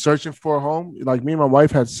mentioned, searching for a home. Like me and my wife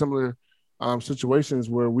had similar situations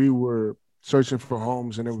where we were searching for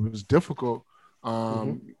homes and it was difficult.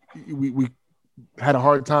 We had a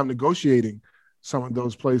hard time negotiating some of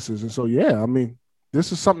those places. And so, yeah, I mean,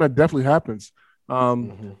 this is something that definitely happens.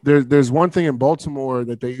 There's one thing in Baltimore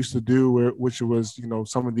that they used to do which was,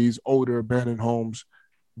 some of these older abandoned homes,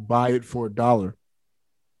 buy it for $1.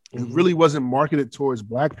 It really wasn't marketed towards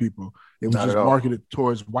Black people. It was just marketed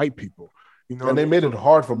towards white people. And they made it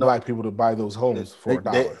hard for Black people to buy those homes for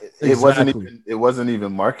 $1. It wasn't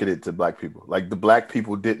even marketed to Black people. Like the Black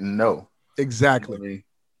people didn't know. Exactly. You know what I mean?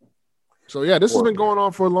 So yeah, this has been going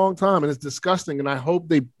on for a long time, and it's disgusting. And I hope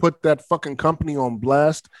they put that fucking company on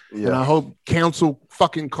blast. Yeah. And I hope cancel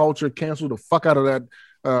fucking culture, cancel the fuck out of that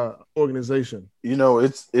organization.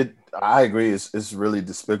 I agree. It's really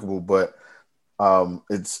despicable, but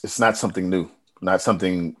it's not something new, not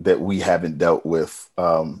something that we haven't dealt with,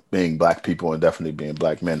 being Black people and definitely being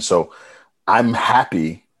Black men. So I'm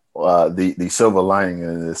happy. The silver lining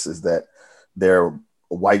in this is that their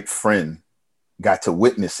white friend got to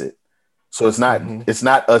witness it. So it's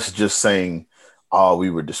not us just saying, "Oh, we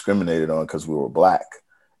were discriminated on because we were Black."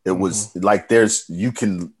 It was like you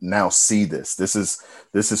can now see this. This is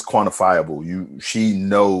quantifiable. She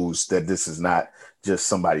knows that this is not just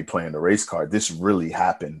somebody playing the race card. This really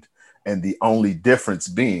happened, and the only difference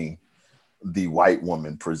being the white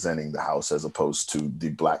woman presenting the house as opposed to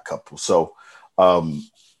the Black couple. So, I'm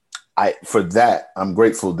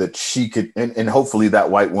grateful that she could, and hopefully that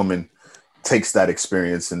white woman takes that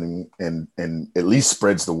experience and at least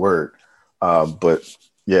spreads the word. But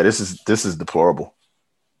yeah, this is deplorable.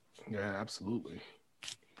 Yeah, absolutely.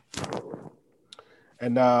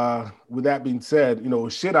 And with that being said,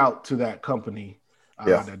 shit out to that company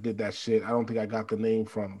that did that shit. I don't think I got the name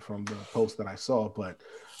from the post that I saw, but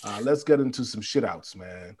let's get into some shit outs,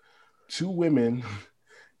 man. 2 women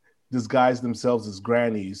disguised themselves as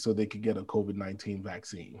grannies so they could get a COVID-19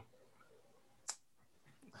 vaccine.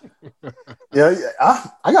 Yeah,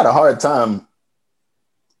 I got a hard time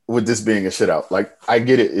with this being a shit out. Like, I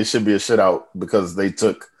get it. It should be a shit out because they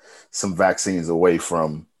took some vaccines away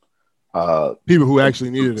from people who actually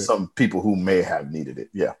needed it. Some people who may have needed it.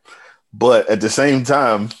 Yeah. But at the same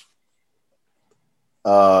time,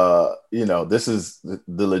 this is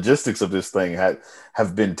the logistics of this thing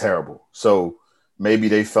have been terrible. So maybe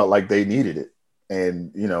they felt like they needed it.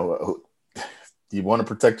 And, do you want to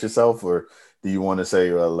protect yourself, or do you want to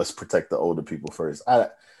say, let's protect the older people first?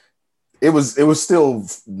 It was still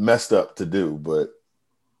messed up to do, but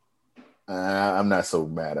I'm not so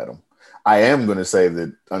mad at them. I am going to say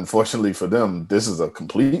that, unfortunately for them, this is a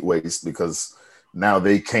complete waste because now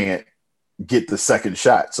they can't get the second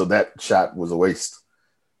shot. So that shot was a waste.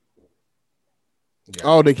 Yeah.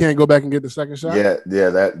 Oh, they can't go back and get the second shot? Yeah.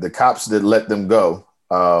 That the cops that let them go,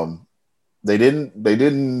 they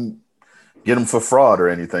didn't get them for fraud or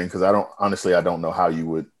anything, because I don't know how you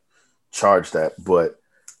would charge that, but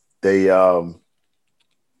they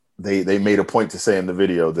made a point to say in the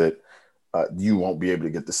video that you won't be able to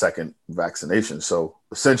get the second vaccination. So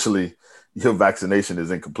essentially, your vaccination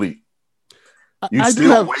is incomplete. You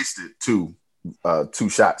still wasted two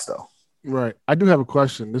shots, though. Right. I do have a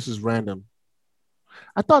question. This is random.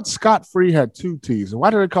 I thought scot-free had 2 T's. And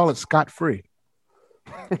why do they call it scot-free?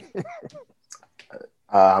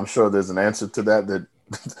 I'm sure there's an answer to that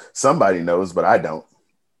somebody knows, but I don't.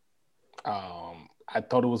 I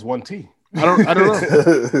thought it was 1 T. I don't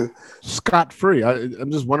know. Scot-free.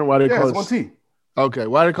 I'm just wondering why they call it 1 T. Okay.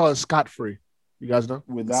 Why do they call it scot-free? You guys know?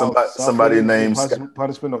 Without somebody named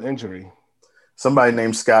punishment or injury. Somebody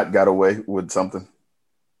named Scott got away with something.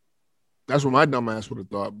 That's what my dumb ass would have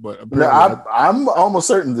thought, but I'm almost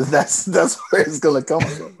certain that's where it's gonna come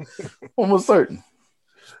from. Almost certain.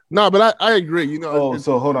 No, but I agree. You know.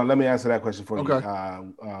 So hold on. Let me answer that question for you.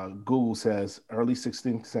 Google says early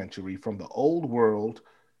 16th century from the old word,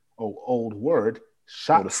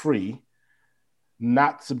 shot-free,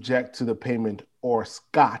 not subject to the payment or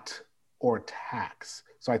scot or tax.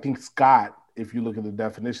 So I think scot, if you look at the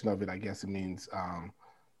definition of it, I guess it means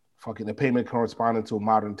the payment corresponding to a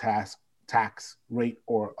modern tax rate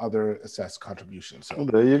or other assessed contribution. So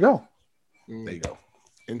there you go. There you go.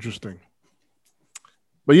 Interesting.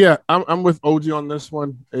 But yeah, I'm with OG on this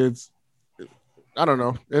one. I don't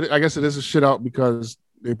know. I guess it is a shit out because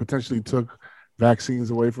they potentially took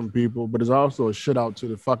vaccines away from people, but it's also a shit out to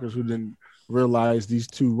the fuckers who didn't realize these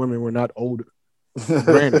 2 women were not old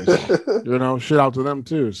grannies. Shit out to them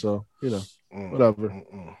too. So, whatever.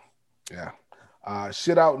 Yeah.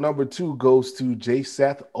 Shit out number 2 goes to J.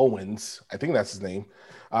 Seth Owens. I think that's his name.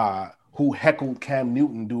 Who heckled Cam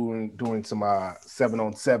Newton during some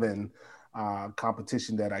 7-on-7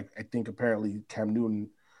 competition that I think apparently Cam Newton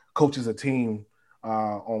coaches a team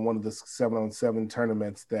on one of the 7-on-7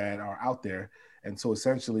 tournaments that are out there. And so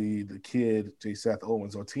essentially the kid, J. Seth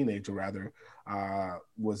Owens, or teenager rather,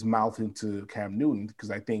 was mouthing to Cam Newton because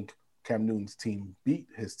I think Cam Newton's team beat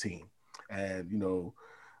his team. And,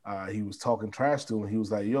 he was talking trash to him. He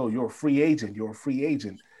was like, yo, you're a free agent. You're a free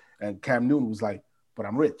agent. And Cam Newton was like, but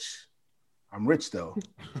I'm rich. I'm rich, though.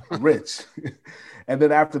 I'm rich. And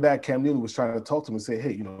then after that, Cam Newton was trying to talk to him and say,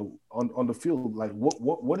 hey, on the field, like,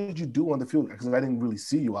 what did you do on the field? Because I didn't really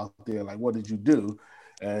see you out there. Like, what did you do?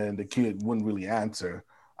 And the kid wouldn't really answer.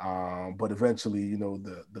 But eventually,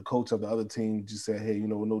 the coach of the other team just said, hey,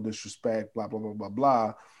 no disrespect, blah, blah, blah, blah,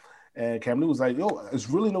 blah. And Cam Newton was like, yo, it's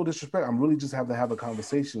really no disrespect. I'm really just have to have a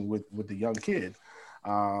conversation with the young kid.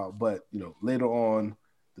 But, later on,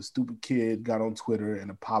 the stupid kid got on Twitter and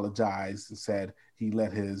apologized and said he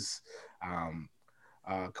let his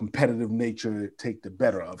competitive nature take the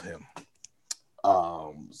better of him.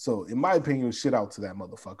 So in my opinion, shit out to that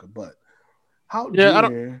motherfucker. But how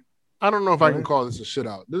dare... I don't know if I can call this a shit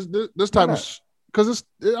out. This type of... Because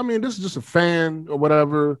this is just a fan or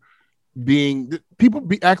whatever... people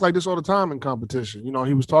act like this all the time in competition.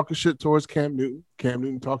 He was talking shit towards Cam Newton. Cam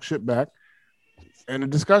Newton talked shit back, and a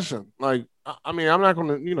discussion. Like, I'm not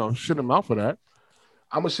going to, shit him out for that.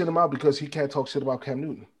 I'm gonna shit him out because he can't talk shit about Cam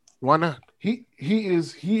Newton. Why not? He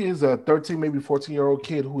is a 13, maybe 14-year-old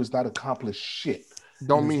kid who has not accomplished shit.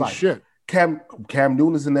 Don't mean shit. Cam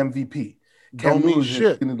Newton is an MVP. Cam Newton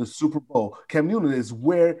is in the Super Bowl. Cam Newton is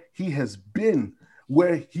where he has been,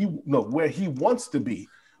 where he wants to be.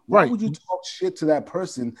 Why would you talk shit to that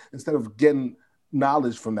person instead of getting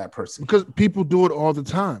knowledge from that person? Because people do it all the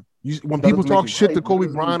time. When people talk shit to Kobe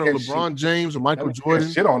Bryant or LeBron James or Michael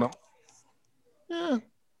Jordan, shit on them. Yeah,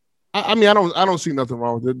 I don't see nothing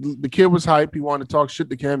wrong with it. The kid was hype. He wanted to talk shit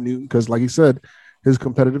to Cam Newton because, like he said, his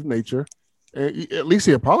competitive nature. And at least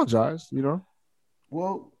he apologized.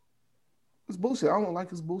 Well, it's bullshit. I don't like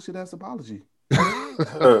his bullshit ass apology.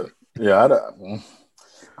 Yeah, I don't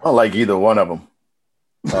like either one of them.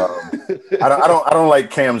 I don't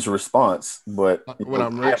like Cam's response, but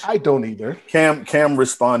I don't either. Cam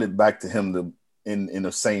responded back to him in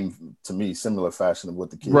the same, to me, similar fashion of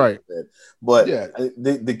what the kid said. But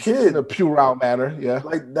the kid in a puerile manner,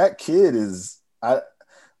 like that kid is.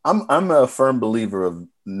 I'm a firm believer of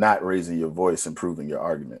not raising your voice and proving your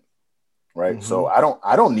argument, right? Mm-hmm. So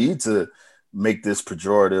I don't need to make this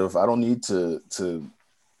pejorative. I don't need to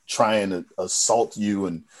try and assault you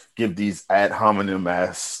and give these ad hominem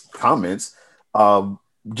ass comments.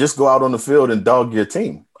 Just go out on the field and dog your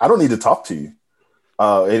team. I don't need to talk to you.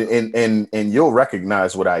 And you'll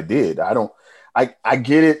recognize what I did. I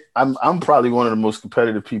get it. I'm probably one of the most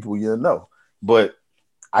competitive people you know, but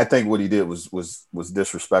I think what he did was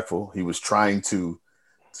disrespectful. He was trying to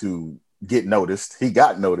get noticed. He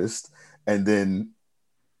got noticed, and then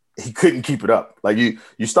he couldn't keep it up. Like you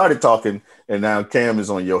started talking, and now Cam is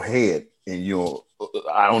on your head, and you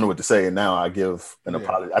I don't know what to say, and now I give an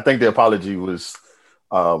apology. I think the apology was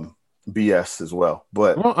BS as well.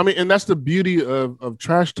 But I mean, and that's the beauty of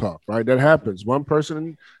trash talk, right? That happens. One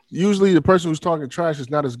person, usually the person who's talking trash is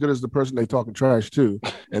not as good as the person they talking trash to,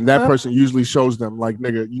 and that person usually shows them like,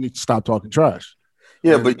 nigga, you need to stop talking trash.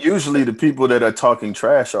 Yeah, but usually the people that are talking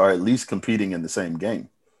trash are at least competing in the same game.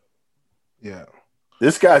 Yeah.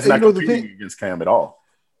 This guy's not competing against Cam at all.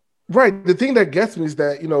 Right. The thing that gets me is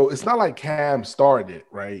that, it's not like Cam started it,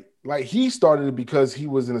 right? Like he started it because he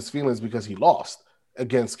was in his feelings because he lost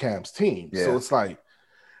against Cam's team. Yeah. So it's like,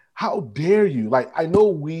 how dare you? Like, I know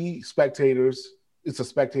we spectators, it's a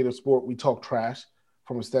spectator sport. We talk trash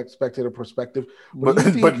from a spectator perspective.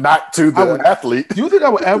 But not to the athlete. Do you think I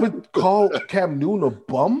would ever call Cam Newton a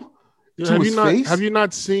bum to his face? Have you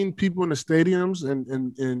not seen people in the stadiums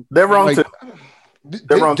and they're wrong too.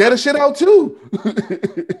 They get a shit out too.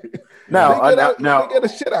 Now, they get a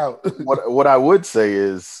shit out. What I would say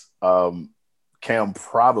is Cam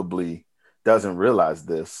probably doesn't realize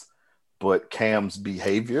this, but Cam's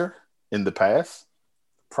behavior in the past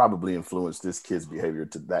probably influenced this kid's behavior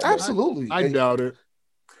to that. Absolutely. I doubt it.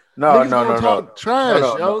 No. Trash,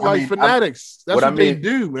 yo. Like fanatics. That's what they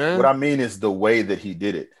do, man. What I mean is the way that he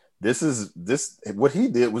did it. What he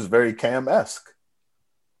did was very Cam-esque.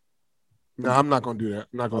 No, I'm not gonna do that.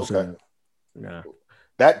 I'm not gonna say that.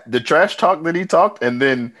 Yeah. The trash talk that he talked, and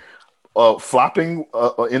then flopping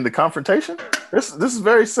in the confrontation. This is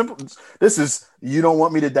very simple. This is, you don't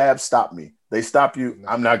want me to dab, stop me. They stop you.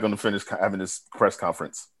 I'm not going to finish having this press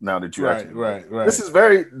conference now that you right. This is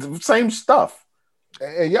very the same stuff.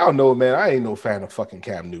 And y'all know, man, I ain't no fan of fucking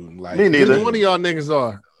Cam Newton. Like, me neither. One of y'all niggas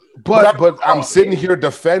are. But I'm sitting here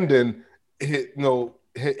defending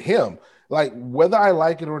him. Like, whether I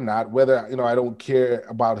like it or not, whether I don't care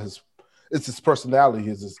about it's his personality,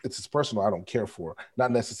 it's his personal I don't care for,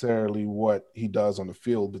 not necessarily what he does on the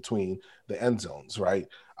field between the end zones, right?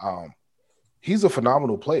 He's a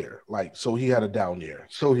phenomenal player. Like, so he had a down year,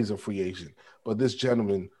 so he's a free agent. But this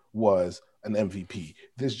gentleman was an MVP.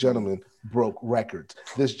 This gentleman broke records.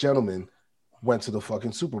 This gentleman went to the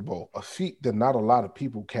fucking Super Bowl, a feat that not a lot of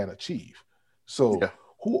people can achieve. So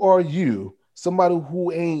who are you, somebody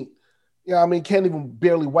who ain't, can't even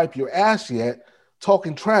barely wipe your ass yet,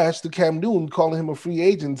 talking trash to Cam Newton, calling him a free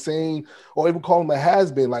agent, saying, or even calling him a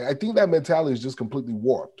has-been. Like, I think that mentality is just completely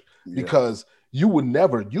warped because you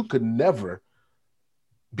could never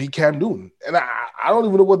be Cam Newton. And I don't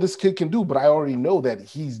even know what this kid can do, but I already know that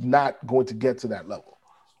he's not going to get to that level.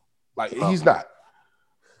 Like, he's not.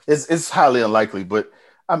 It's highly unlikely, but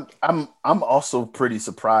I'm also pretty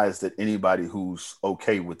surprised that anybody who's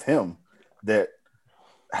okay with him that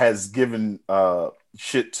has given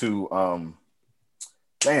shit to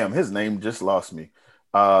damn, his name just lost me.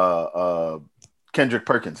 Kendrick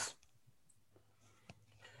Perkins.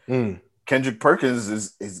 Kendrick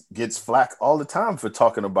Perkins gets flack all the time for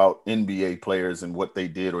talking about NBA players and what they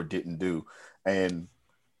did or didn't do. And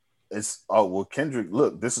it's, Kendrick,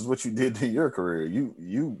 look, this is what you did in your career.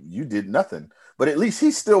 You did nothing. But at least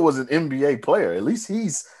he still was an NBA player. At least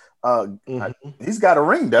he's got a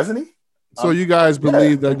ring, doesn't he? So you guys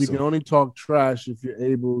believe that you can only talk trash if you're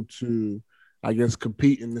able to, I guess,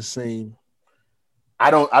 compete in the same.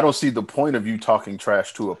 I don't see the point of you talking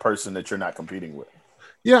trash to a person that you're not competing with.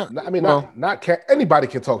 Yeah, I mean, anybody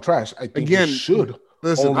can talk trash. I think you should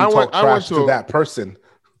listen. I went to that person.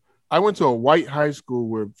 I went to a white high school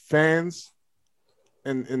where fans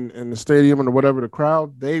in the stadium or whatever, the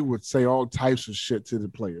crowd, they would say all types of shit to the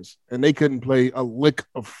players, and they couldn't play a lick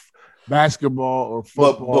of basketball or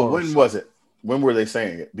football. But when was it? When were they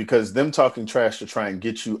saying it? Because them talking trash to try and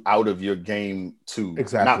get you out of your game to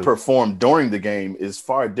not perform during the game is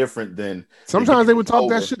far different than. Sometimes they would talk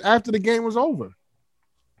that shit after the game was over.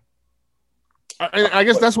 I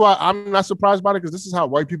guess that's why I'm not surprised by it, because this is how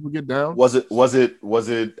white people get down. Was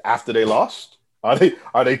it after they lost? Are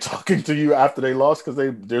they talking to you after they lost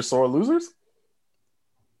because they're sore losers?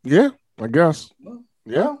 Yeah, I guess.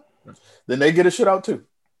 Yeah. Then they get a shit out too.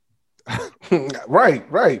 Right.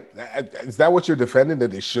 Is that what you're defending, that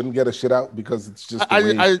they shouldn't get a shit out because it's just I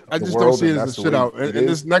just don't see it as a shit out. And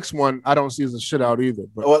this next one I don't see as a shit out either.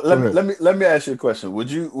 But let me ask you a question. Would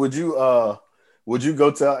you go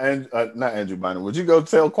tell not Andrew Bynum? Would you go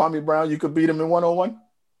tell Kwame Brown you could beat him in 1-on-1?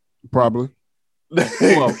 Probably.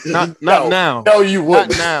 Well, not now. No, you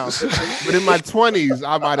wouldn't. Not now. But in my 20s,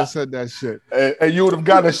 I might have said that shit. And you would have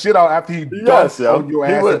gotten a shit out after he dunked on your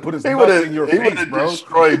ass and put his nuts in your face, bro.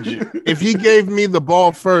 Destroyed you. If he gave me the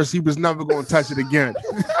ball first, he was never going to touch it again.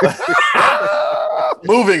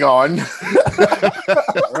 Moving on.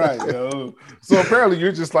 Right, yo. So apparently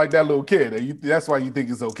you're just like that little kid, and that's why you think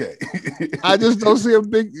it's okay. I just don't see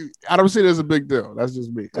I don't see it as a big deal. That's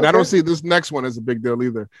just me. And I don't see this next one as a big deal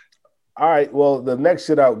either. All right. Well, the next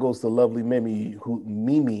shit out goes to lovely Mimi,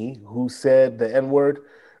 who said the N-word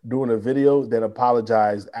during a video, then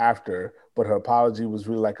apologized after. But her apology was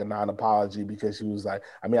really like a non-apology because she was like,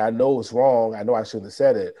 I mean, I know it's wrong. I know I shouldn't have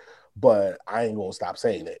said it, but I ain't gonna stop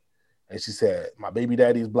saying it. And she said, my baby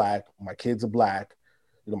daddy's black, my kids are black.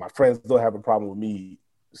 You know, my friends don't have a problem with me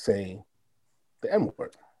saying the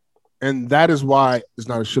N-word. And that is why it's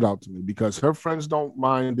not a shit out to me, because her friends don't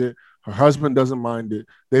mind it. Her husband doesn't mind it.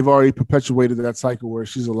 They've already perpetuated that cycle where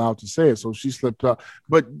she's allowed to say it. So she slipped up.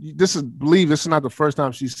 But this is not the first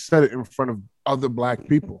time she said it in front of other black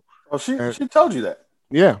people. Well, she told you that.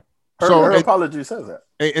 Yeah. Her apology says that.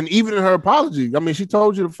 And even in her apology, I mean, she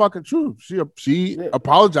told you the fucking truth. She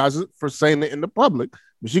apologizes for saying it in the public,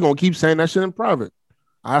 but she's going to keep saying that shit in private.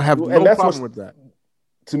 I have no problem with that.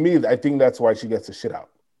 To me, I think that's why she gets the shit out.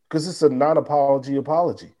 Because it's a non-apology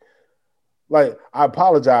apology. Like, I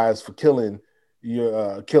apologize for killing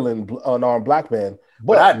unarmed black man,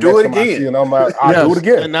 but I do it again. I do it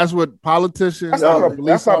again. And that's what politicians.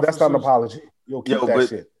 That's not an apology. Keep that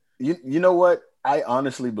shit. You know what? I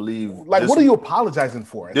honestly believe. Like, what are you apologizing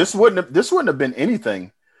for? This wouldn't have been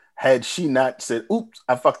anything had she not said, "Oops,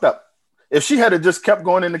 I fucked up." If she had just kept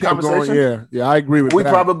going in the conversation, yeah, I agree with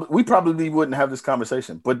that. We probably wouldn't have this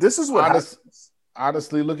conversation. But this is what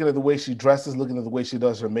honestly, looking at the way she dresses, looking at the way she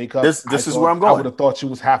does her makeup, this is where I'm going. I would have thought she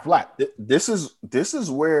was half black. This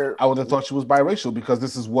is where I would have thought she was biracial, because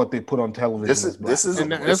this is what they put on television.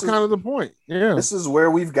 That's kind of the point. Yeah, this is where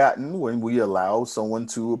we've gotten when we allow someone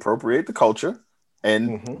to appropriate the culture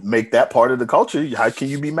and make that part of the culture. How can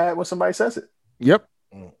you be mad when somebody says it? Yep,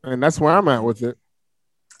 and that's where I'm at with it.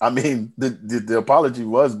 I mean, the apology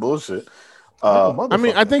was bullshit. I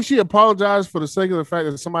mean, I think she apologized for the sake of the fact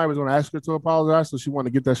that somebody was going to ask her to apologize, so she wanted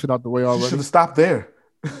to get that shit out the way already. She should have stopped there.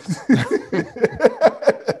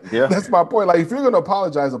 Yeah, that's my point. Like, if you're going to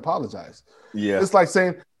apologize. Yeah, it's like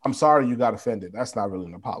saying, "I'm sorry you got offended." That's not really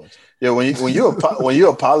an apology. Yeah, when you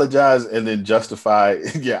apologize and then justify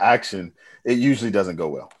your action, it usually doesn't go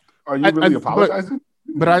well. Are you really apologizing?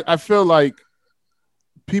 But I feel like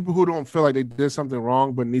people who don't feel like they did something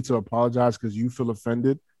wrong but need to apologize because you feel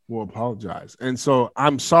offended will apologize. And so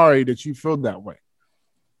I'm sorry that you feel that way.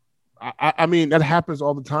 I mean, that happens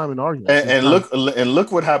all the time in arguments. And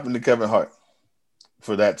look what happened to Kevin Hart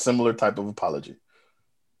for that similar type of apology.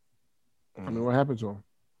 I mean, what happened to him?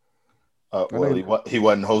 Well, he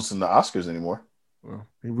wasn't hosting the Oscars anymore. Well,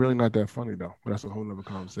 he's really not that funny though. But that's a whole nother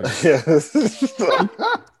conversation. Yeah.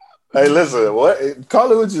 Hey, listen, what?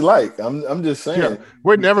 Call it what you like. I'm just saying. Yeah,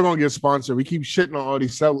 we're never gonna get sponsored. We keep shitting on all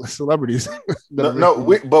these celebrities. But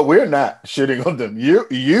we're not shitting on them. You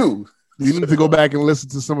need to go back and listen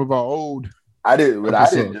to some of our old. I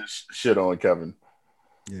didn't just shit on Kevin.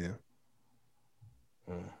 Yeah.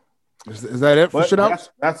 Is that it for shit outs?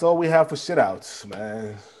 That's all we have for shit outs,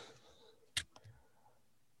 man.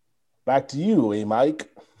 Back to you, Mike.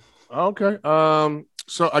 Okay.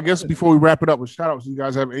 So I guess before we wrap it up with shout outs, you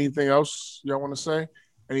guys have anything else y'all want to say?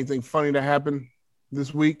 Anything funny that happened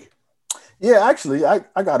this week? Yeah, actually, I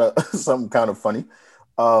got something kind of funny.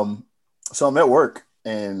 So I'm at work,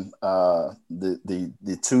 and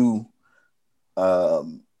the two,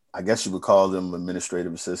 I guess you would call them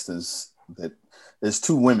administrative assistants. There's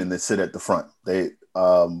two women that sit at the front. They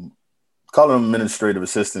calling them administrative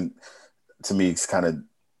assistant to me is kind of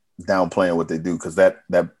downplaying what they do, because that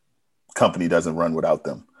company doesn't run without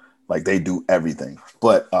them. Like, they do everything.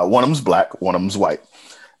 But one of them's black, one of them's white.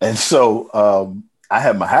 And so I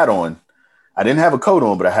had my hat on. I didn't have a coat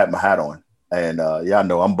on, but I had my hat on. And y'all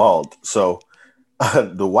know I'm bald. So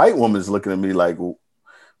the white woman's looking at me like,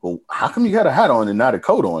 well, how come you got a hat on and not a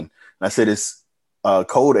coat on? And I said, it's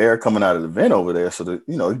cold air coming out of the vent over there. So that,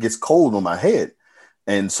 it gets cold on my head.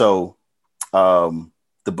 And so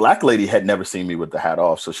the black lady had never seen me with the hat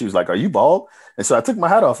off. So she was like, are you bald? And so I took my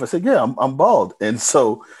hat off. I said, yeah, I'm bald. And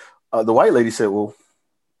so the white lady said, well,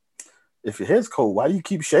 if your head's cold, why do you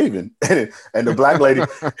keep shaving? And the black lady,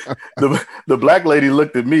 the black lady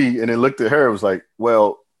looked at me and then looked at her and was like,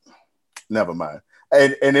 well, never mind.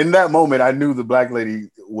 And in that moment, I knew the black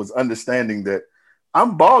lady was understanding that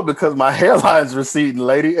I'm bald because my hairline's receding,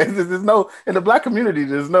 lady. And there's no, in the black community,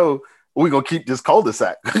 there's no, we're going to keep this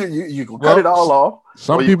cul-de-sac. you can cut it all off.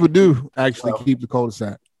 Some people do actually keep the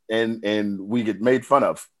cul-de-sac. And we get made fun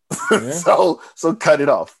of. Yeah. So cut it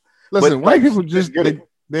off. Listen, white people just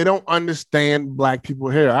they don't understand black people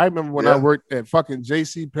hair. I remember when I worked at fucking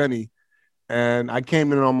JC Penney, and I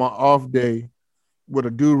came in on my off day with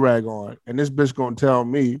a do-rag on, and this bitch gonna tell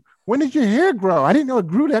me, when did your hair grow? I didn't know it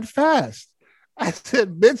grew that fast. I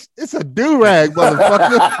said, bitch, it's a do-rag,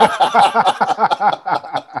 motherfucker.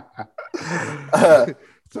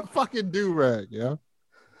 It's a fucking do-rag, yeah.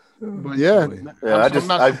 But yeah, I'm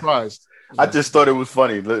not surprised. I just thought it was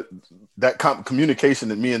funny that communication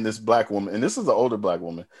that me and this black woman, and this is an older black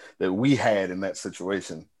woman, that we had in that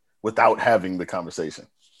situation without having the conversation.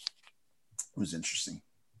 It was interesting.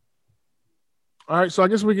 All right, so I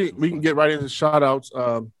guess we can get right into shout outs.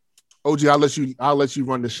 OG, I'll let you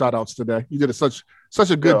run the shout outs today. You did such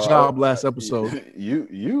a good job last episode.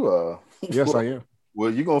 You yes, I am. Well,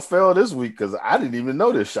 you're gonna fail this week because I didn't even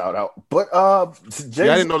know this shout out. But Jay-Z,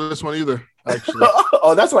 I didn't know this one either, actually.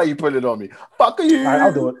 Oh, that's why you put it on me. Fuck you. All right,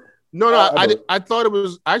 I'll do it. No, I thought it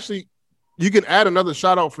was actually you can add another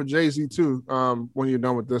shout out for Jay-Z too, when you're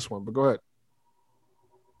done with this one. But go ahead.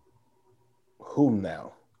 Who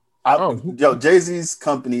now? Jay-Z's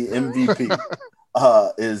company MVP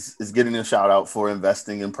is getting a shout out for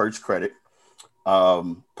investing in Perch Credit.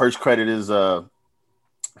 Perch Credit is a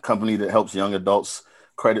company that helps young adults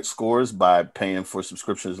credit scores by paying for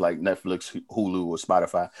subscriptions like Netflix, Hulu, or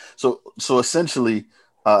Spotify. So essentially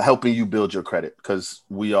helping you build your credit, because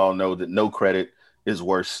we all know that no credit is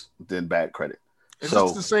worse than bad credit. Is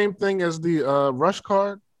this the same thing as the Rush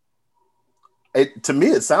card? To me,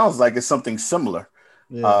 it sounds like it's something similar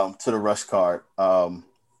to the Rush card.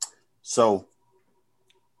 So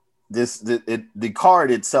the card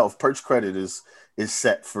itself, Perch Credit, is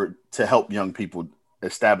set to help young people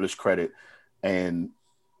establish credit, and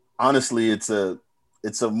honestly, it's a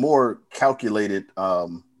more calculated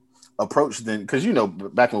approach than, because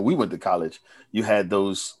back when we went to college, you had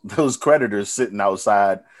those creditors sitting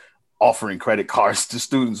outside offering credit cards to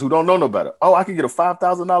students who don't know no better. Oh, I can get a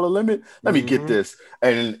 $5,000 limit. Let me get this,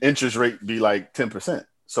 and interest rate be like 10%.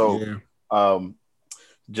 So,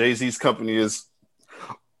 Jay-Z's company is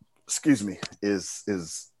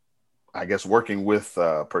I guess working with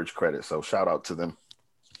Perch Credit. So shout out to them.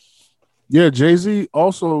 Yeah, Jay-Z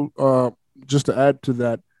also, just to add to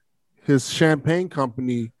that, his champagne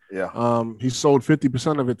company, he sold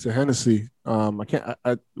 50% of it to Hennessy.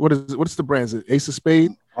 What's the brand? Is it Ace of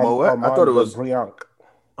Spade? I thought it was Brianc.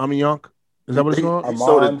 Armagnac. Is that what it's called?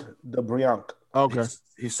 Armand de Brianc. Okay.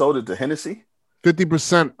 He sold it to Hennessy?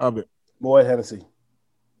 50% of it. Moet Hennessy.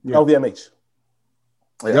 Yeah. LVMH.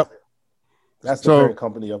 Yeah. Yep. That's the parent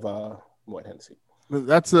company of Moet Hennessy.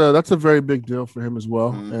 That's a very big deal for him as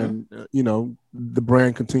well. And the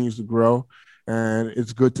brand continues to grow, and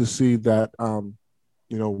it's good to see that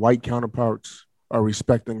white counterparts are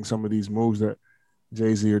respecting some of these moves that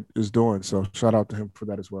Jay-Z is doing. So shout out to him for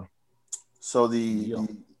that as well. So the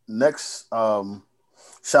next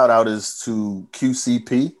shout out is to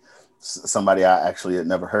QCP, somebody I actually had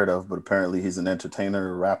never heard of, but apparently he's an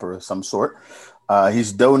entertainer, a rapper of some sort.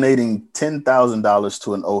 He's donating $10,000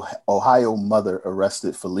 to an Ohio mother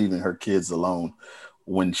arrested for leaving her kids alone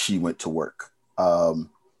when she went to work. The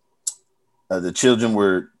children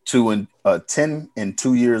were 10 and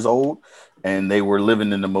 2 years old, and they were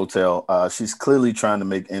living in the motel. She's clearly trying to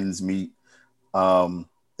make ends meet.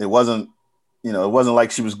 It wasn't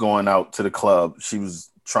like she was going out to the club. She was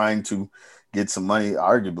trying to get some money,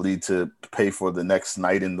 arguably, to pay for the next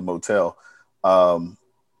night in the motel.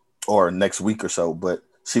 Or next week or so, but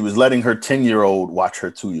she was letting her 10-year-old watch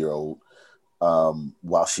her 2-year-old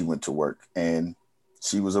while she went to work, and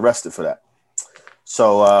she was arrested for that.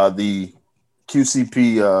 So the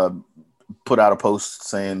QCP put out a post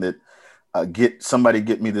saying that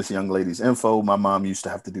get me this young lady's info. My mom used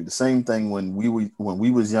to have to do the same thing when we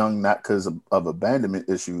was young, not because of abandonment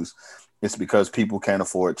issues. It's because people can't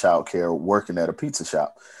afford childcare working at a pizza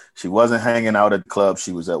shop. She wasn't hanging out at the club.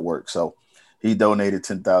 She was at work. So he donated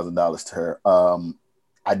 $10,000 to her.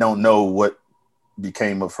 I don't know what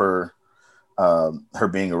became of her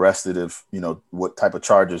being arrested, if what type of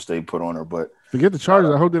charges they put on her. But forget the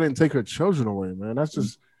charges. I hope they didn't take her children away, man. That's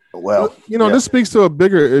just this speaks to a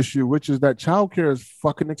bigger issue, which is that childcare is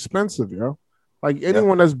fucking expensive, yo. Like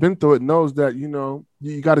anyone that's been through it knows that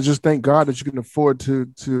you got to just thank God that you can afford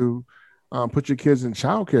to put your kids in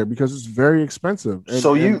childcare, because it's very expensive.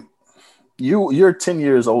 You're 10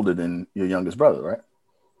 years older than your youngest brother, right?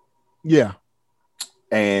 Yeah.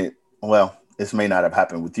 And this may not have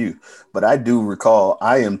happened with you, but I do recall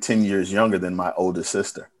I am 10 years younger than my oldest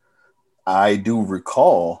sister. I do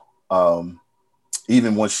recall,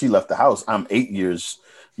 even when she left the house, I'm 8 years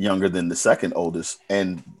younger than the second oldest.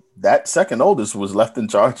 And that second oldest was left in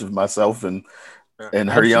charge of myself and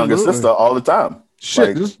her younger sister all the time.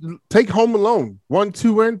 Shit, just take Home Alone 1,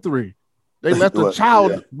 2, and 3. They left a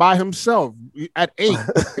child by himself at 8.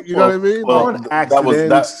 You know what I mean? Well, on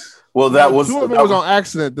accident. Two of them was on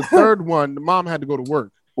accident. The third one, the mom had to go to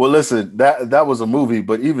work. Well, listen, that was a movie,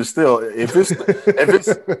 but even still, if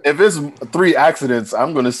it's 3 accidents,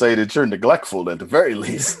 I'm going to say that you're neglectful at the very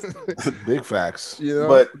least. Big facts. You know?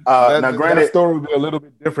 But now, granted, that story would be a little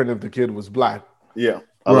bit different if the kid was black. Yeah,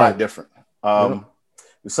 a lot different.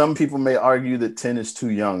 Some people may argue that 10 is too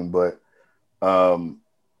young, but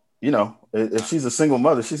if she's a single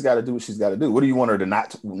mother, she's got to do what she's got to do. What do you want her to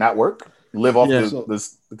not work, live off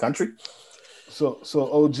the country? So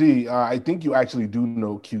OG, I think you actually do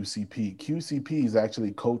know QCP. QCP is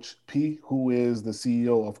actually Coach P, who is the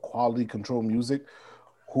CEO of Quality Control Music,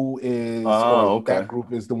 who is that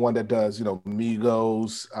group is the one that does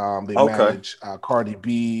Migos. They manage Cardi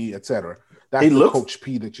B, etc. That's Coach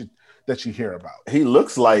P that you hear about. He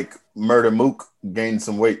looks like Murder Mook gained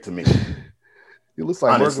some weight to me. He looks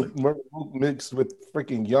like Murder Mook mixed with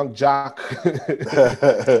freaking Young Jock.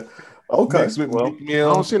 I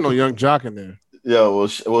don't see no Young Jock in there. Yeah,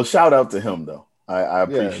 well, shout out to him though. I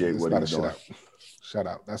appreciate what he's doing. Shout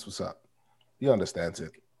out. That's what's up. He understands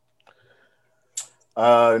it.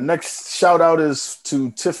 Next shout out is to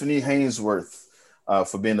Tiffany Hainsworth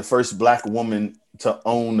for being the first Black woman to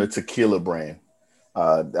own a tequila brand.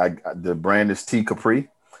 The brand is Tea Capri.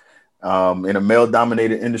 In a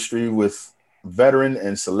male-dominated industry with veteran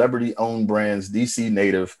and celebrity-owned brands, DC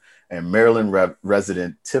native and Maryland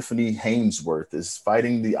resident Tiffany Hainsworth is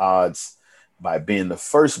fighting the odds by being the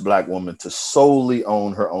first Black woman to solely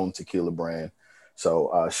own her own tequila brand.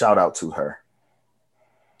 So shout out to her.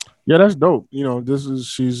 Yeah, that's dope.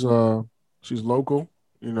 She's local,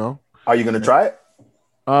 Are you going to try it?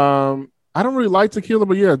 I don't really like tequila,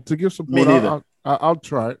 but yeah, to give support, me neither. I'll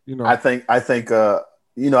try it. I think I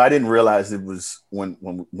didn't realize it was when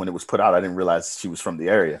it was put out. I didn't realize she was from the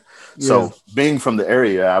area. Yeah. So being from the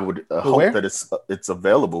area, I would hope that it's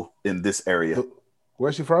available in this area.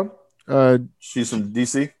 Where's she from? She's from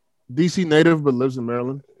DC. DC native, but lives in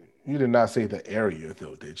Maryland. You did not say the area,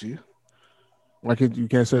 though, did you? Like you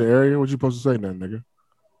can't say the area? What you supposed to say then, nigga?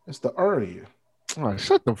 It's the area. All right,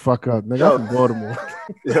 shut the fuck up, nigga. I'm from Baltimore.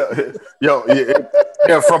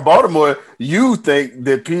 From Baltimore, you think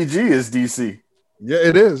that PG is DC. Yeah,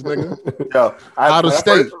 it is, nigga. Out of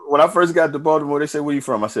state. When I first got to Baltimore, they said, "Where you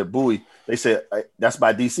from?" I said, "Bowie." They said, "That's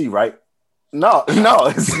by DC, right?" No,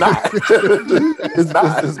 it's not. It's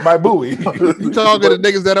not. It's by Bowie. You talking to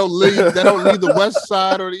niggas that don't leave the west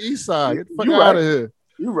side or the east side. Get the fuck out of here.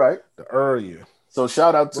 You're right. The area. So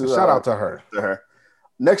shout out to her.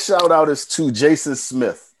 Next shout out is to Jason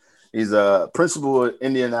Smith. He's a principal at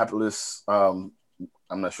Indianapolis. I'm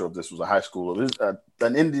not sure if this was a high school or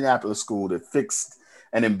an Indianapolis school that fixed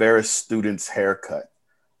an embarrassed student's haircut.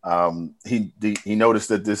 He noticed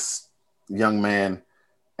that this young man,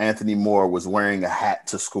 Anthony Moore, was wearing a hat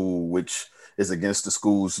to school, which is against the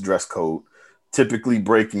school's dress code. Typically,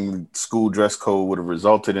 breaking the school dress code would have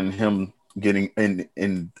resulted in him getting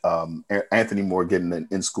Anthony Moore getting an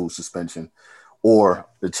in-school suspension, or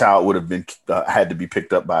the child would have been had to be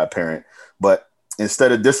picked up by a parent. But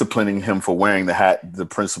instead of disciplining him for wearing the hat, the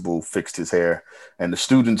principal fixed his hair, and the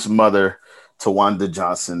student's mother, Tawanda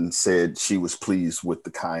Johnson, said she was pleased with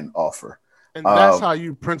the kind offer. And that's how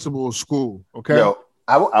you principal a school, okay?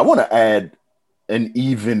 I want to add an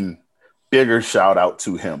even bigger shout out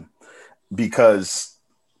to him, because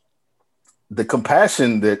the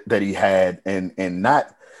compassion that he had and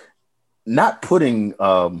not putting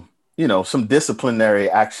some disciplinary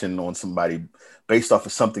action on somebody based off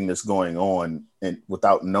of something that's going on and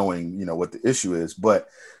without knowing what the issue is. But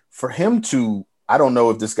for him to, I don't know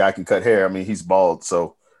if this guy can cut hair. I mean, he's bald,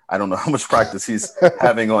 so I don't know how much practice he's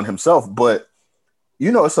having on himself, but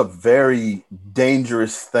it's a very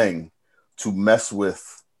dangerous thing to mess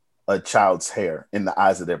with a child's hair in the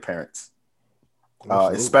eyes of their parents.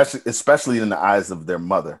 Especially in the eyes of their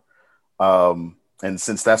mother. And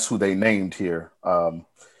since that's who they named here,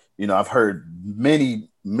 I've heard many,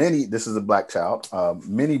 this is a Black child,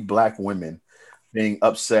 many Black women being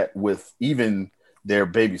upset with even their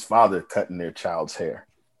baby's father cutting their child's hair.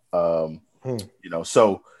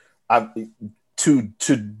 So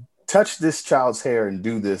to touch this child's hair and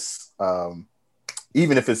do this,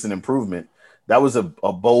 even if it's an improvement, that was a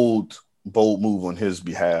bold move on his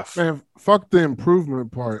behalf. Man, fuck the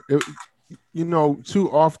improvement part.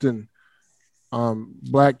 Too often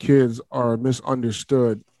Black kids are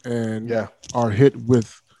misunderstood and are hit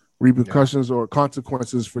with repercussions or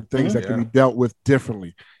consequences for things that can be dealt with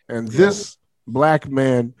differently. And this Black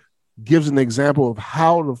man gives an example of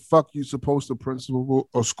how the fuck you supposed to principal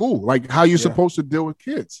a school, like how you're supposed to deal with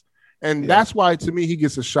kids. And that's why, to me, he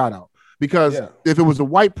gets a shout out. Because if it was a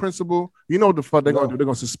white principal, you know what the fuck they're gonna do? They're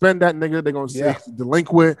gonna suspend that nigga. They're gonna say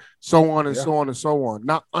delinquent, so on and so on and so on.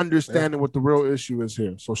 Not understanding what the real issue is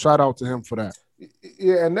here. So shout out to him for that.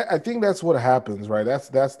 Yeah, and I think that's what happens, right? That's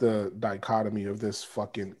the dichotomy of this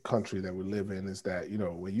fucking country that we live in, is that, you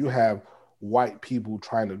know, when you have white people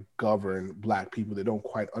trying to govern black people, they don't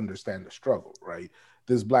quite understand the struggle, right?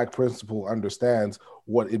 This black principal understands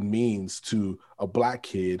what it means to a black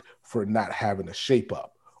kid for not having a shape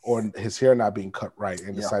up or his hair not being cut right,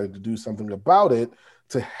 and decided to do something about it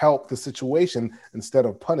to help the situation instead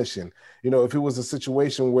of punishing. You know, if it was a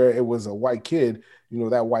situation where it was a white kid, you know,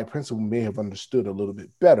 that white principal may have understood a little bit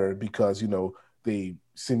better because, you know, they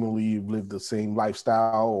seemingly live the same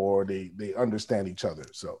lifestyle or they understand each other.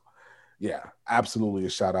 So yeah, absolutely a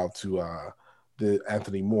shout out to the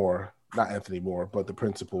not Anthony Moore, but the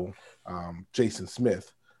principal, Jason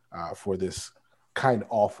Smith, for this kind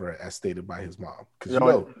offer as stated by his mom. Because, you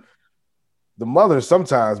know, the mothers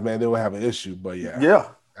sometimes, man, they will have an issue, but yeah.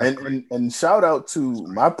 And shout out to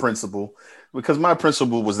my principal, because my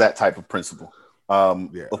principal was that type of principal.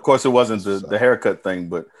 Of course, it wasn't the haircut thing,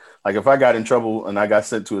 but like if I got in trouble and I got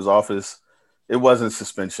sent to his office, it wasn't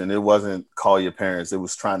suspension. It wasn't call your parents. It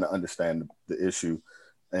was trying to understand the issue.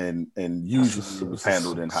 And usually it was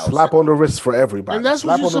handled in house. Slap on the wrist for everybody. And that's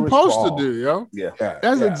what you're supposed to do, yo. Yeah.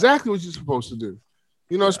 That's exactly what you're supposed to do.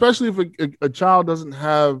 You know, especially if a child doesn't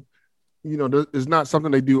have, you know, it's not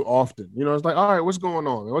something they do often. You know, it's like, all right, what's going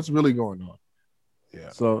on? What's really going on?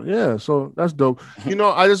 Yeah. So that's dope. You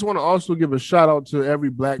know, I just want to also give a shout out to every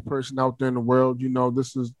black person out there in the world. You know,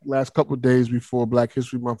 this is last couple of days before Black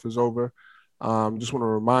History Month is over. Just want to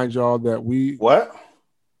remind y'all that What?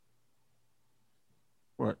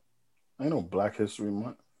 I know Black History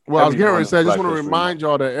Month. Well, I was getting ready to say, I just want to remind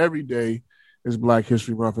y'all that every day is Black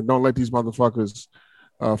History Month, and don't let these motherfuckers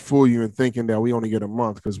fool you in thinking that we only get a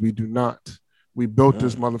month, because we do not. We built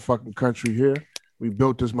this motherfucking country here. We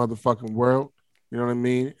built this motherfucking world. You know what I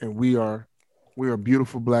mean? And we are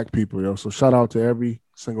beautiful black people, yo. So shout out to every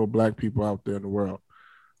single black people out there in the world.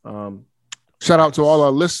 Shout out to all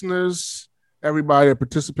our listeners, everybody that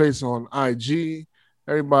participates on IG,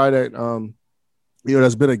 everybody that you know,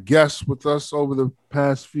 that's been a guest with us over the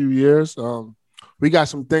past few years. We got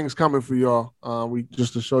some things coming for y'all. We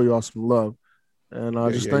just to show y'all some love. And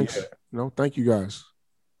thank you guys.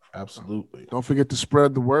 Absolutely. Don't forget to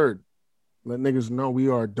spread the word. Let niggas know we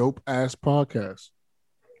are a dope ass podcast.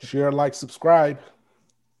 Share, like, subscribe.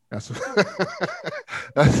 That's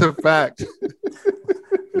a fact.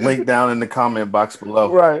 Link down in the comment box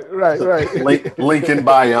below. Right. Link in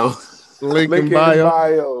bio. Link in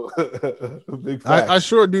bio. Big fact. I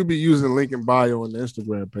sure do be using link in bio on the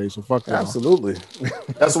Instagram page. So fuck that. Absolutely.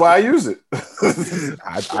 That's why I use it.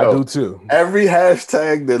 I do too. Every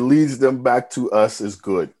hashtag that leads them back to us is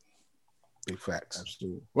good. Big facts.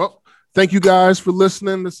 Absolutely. Well, thank you guys for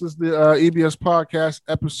listening. This is the EBS podcast,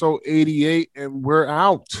 episode 88, and we're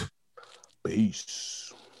out.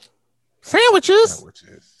 Peace. Sandwiches.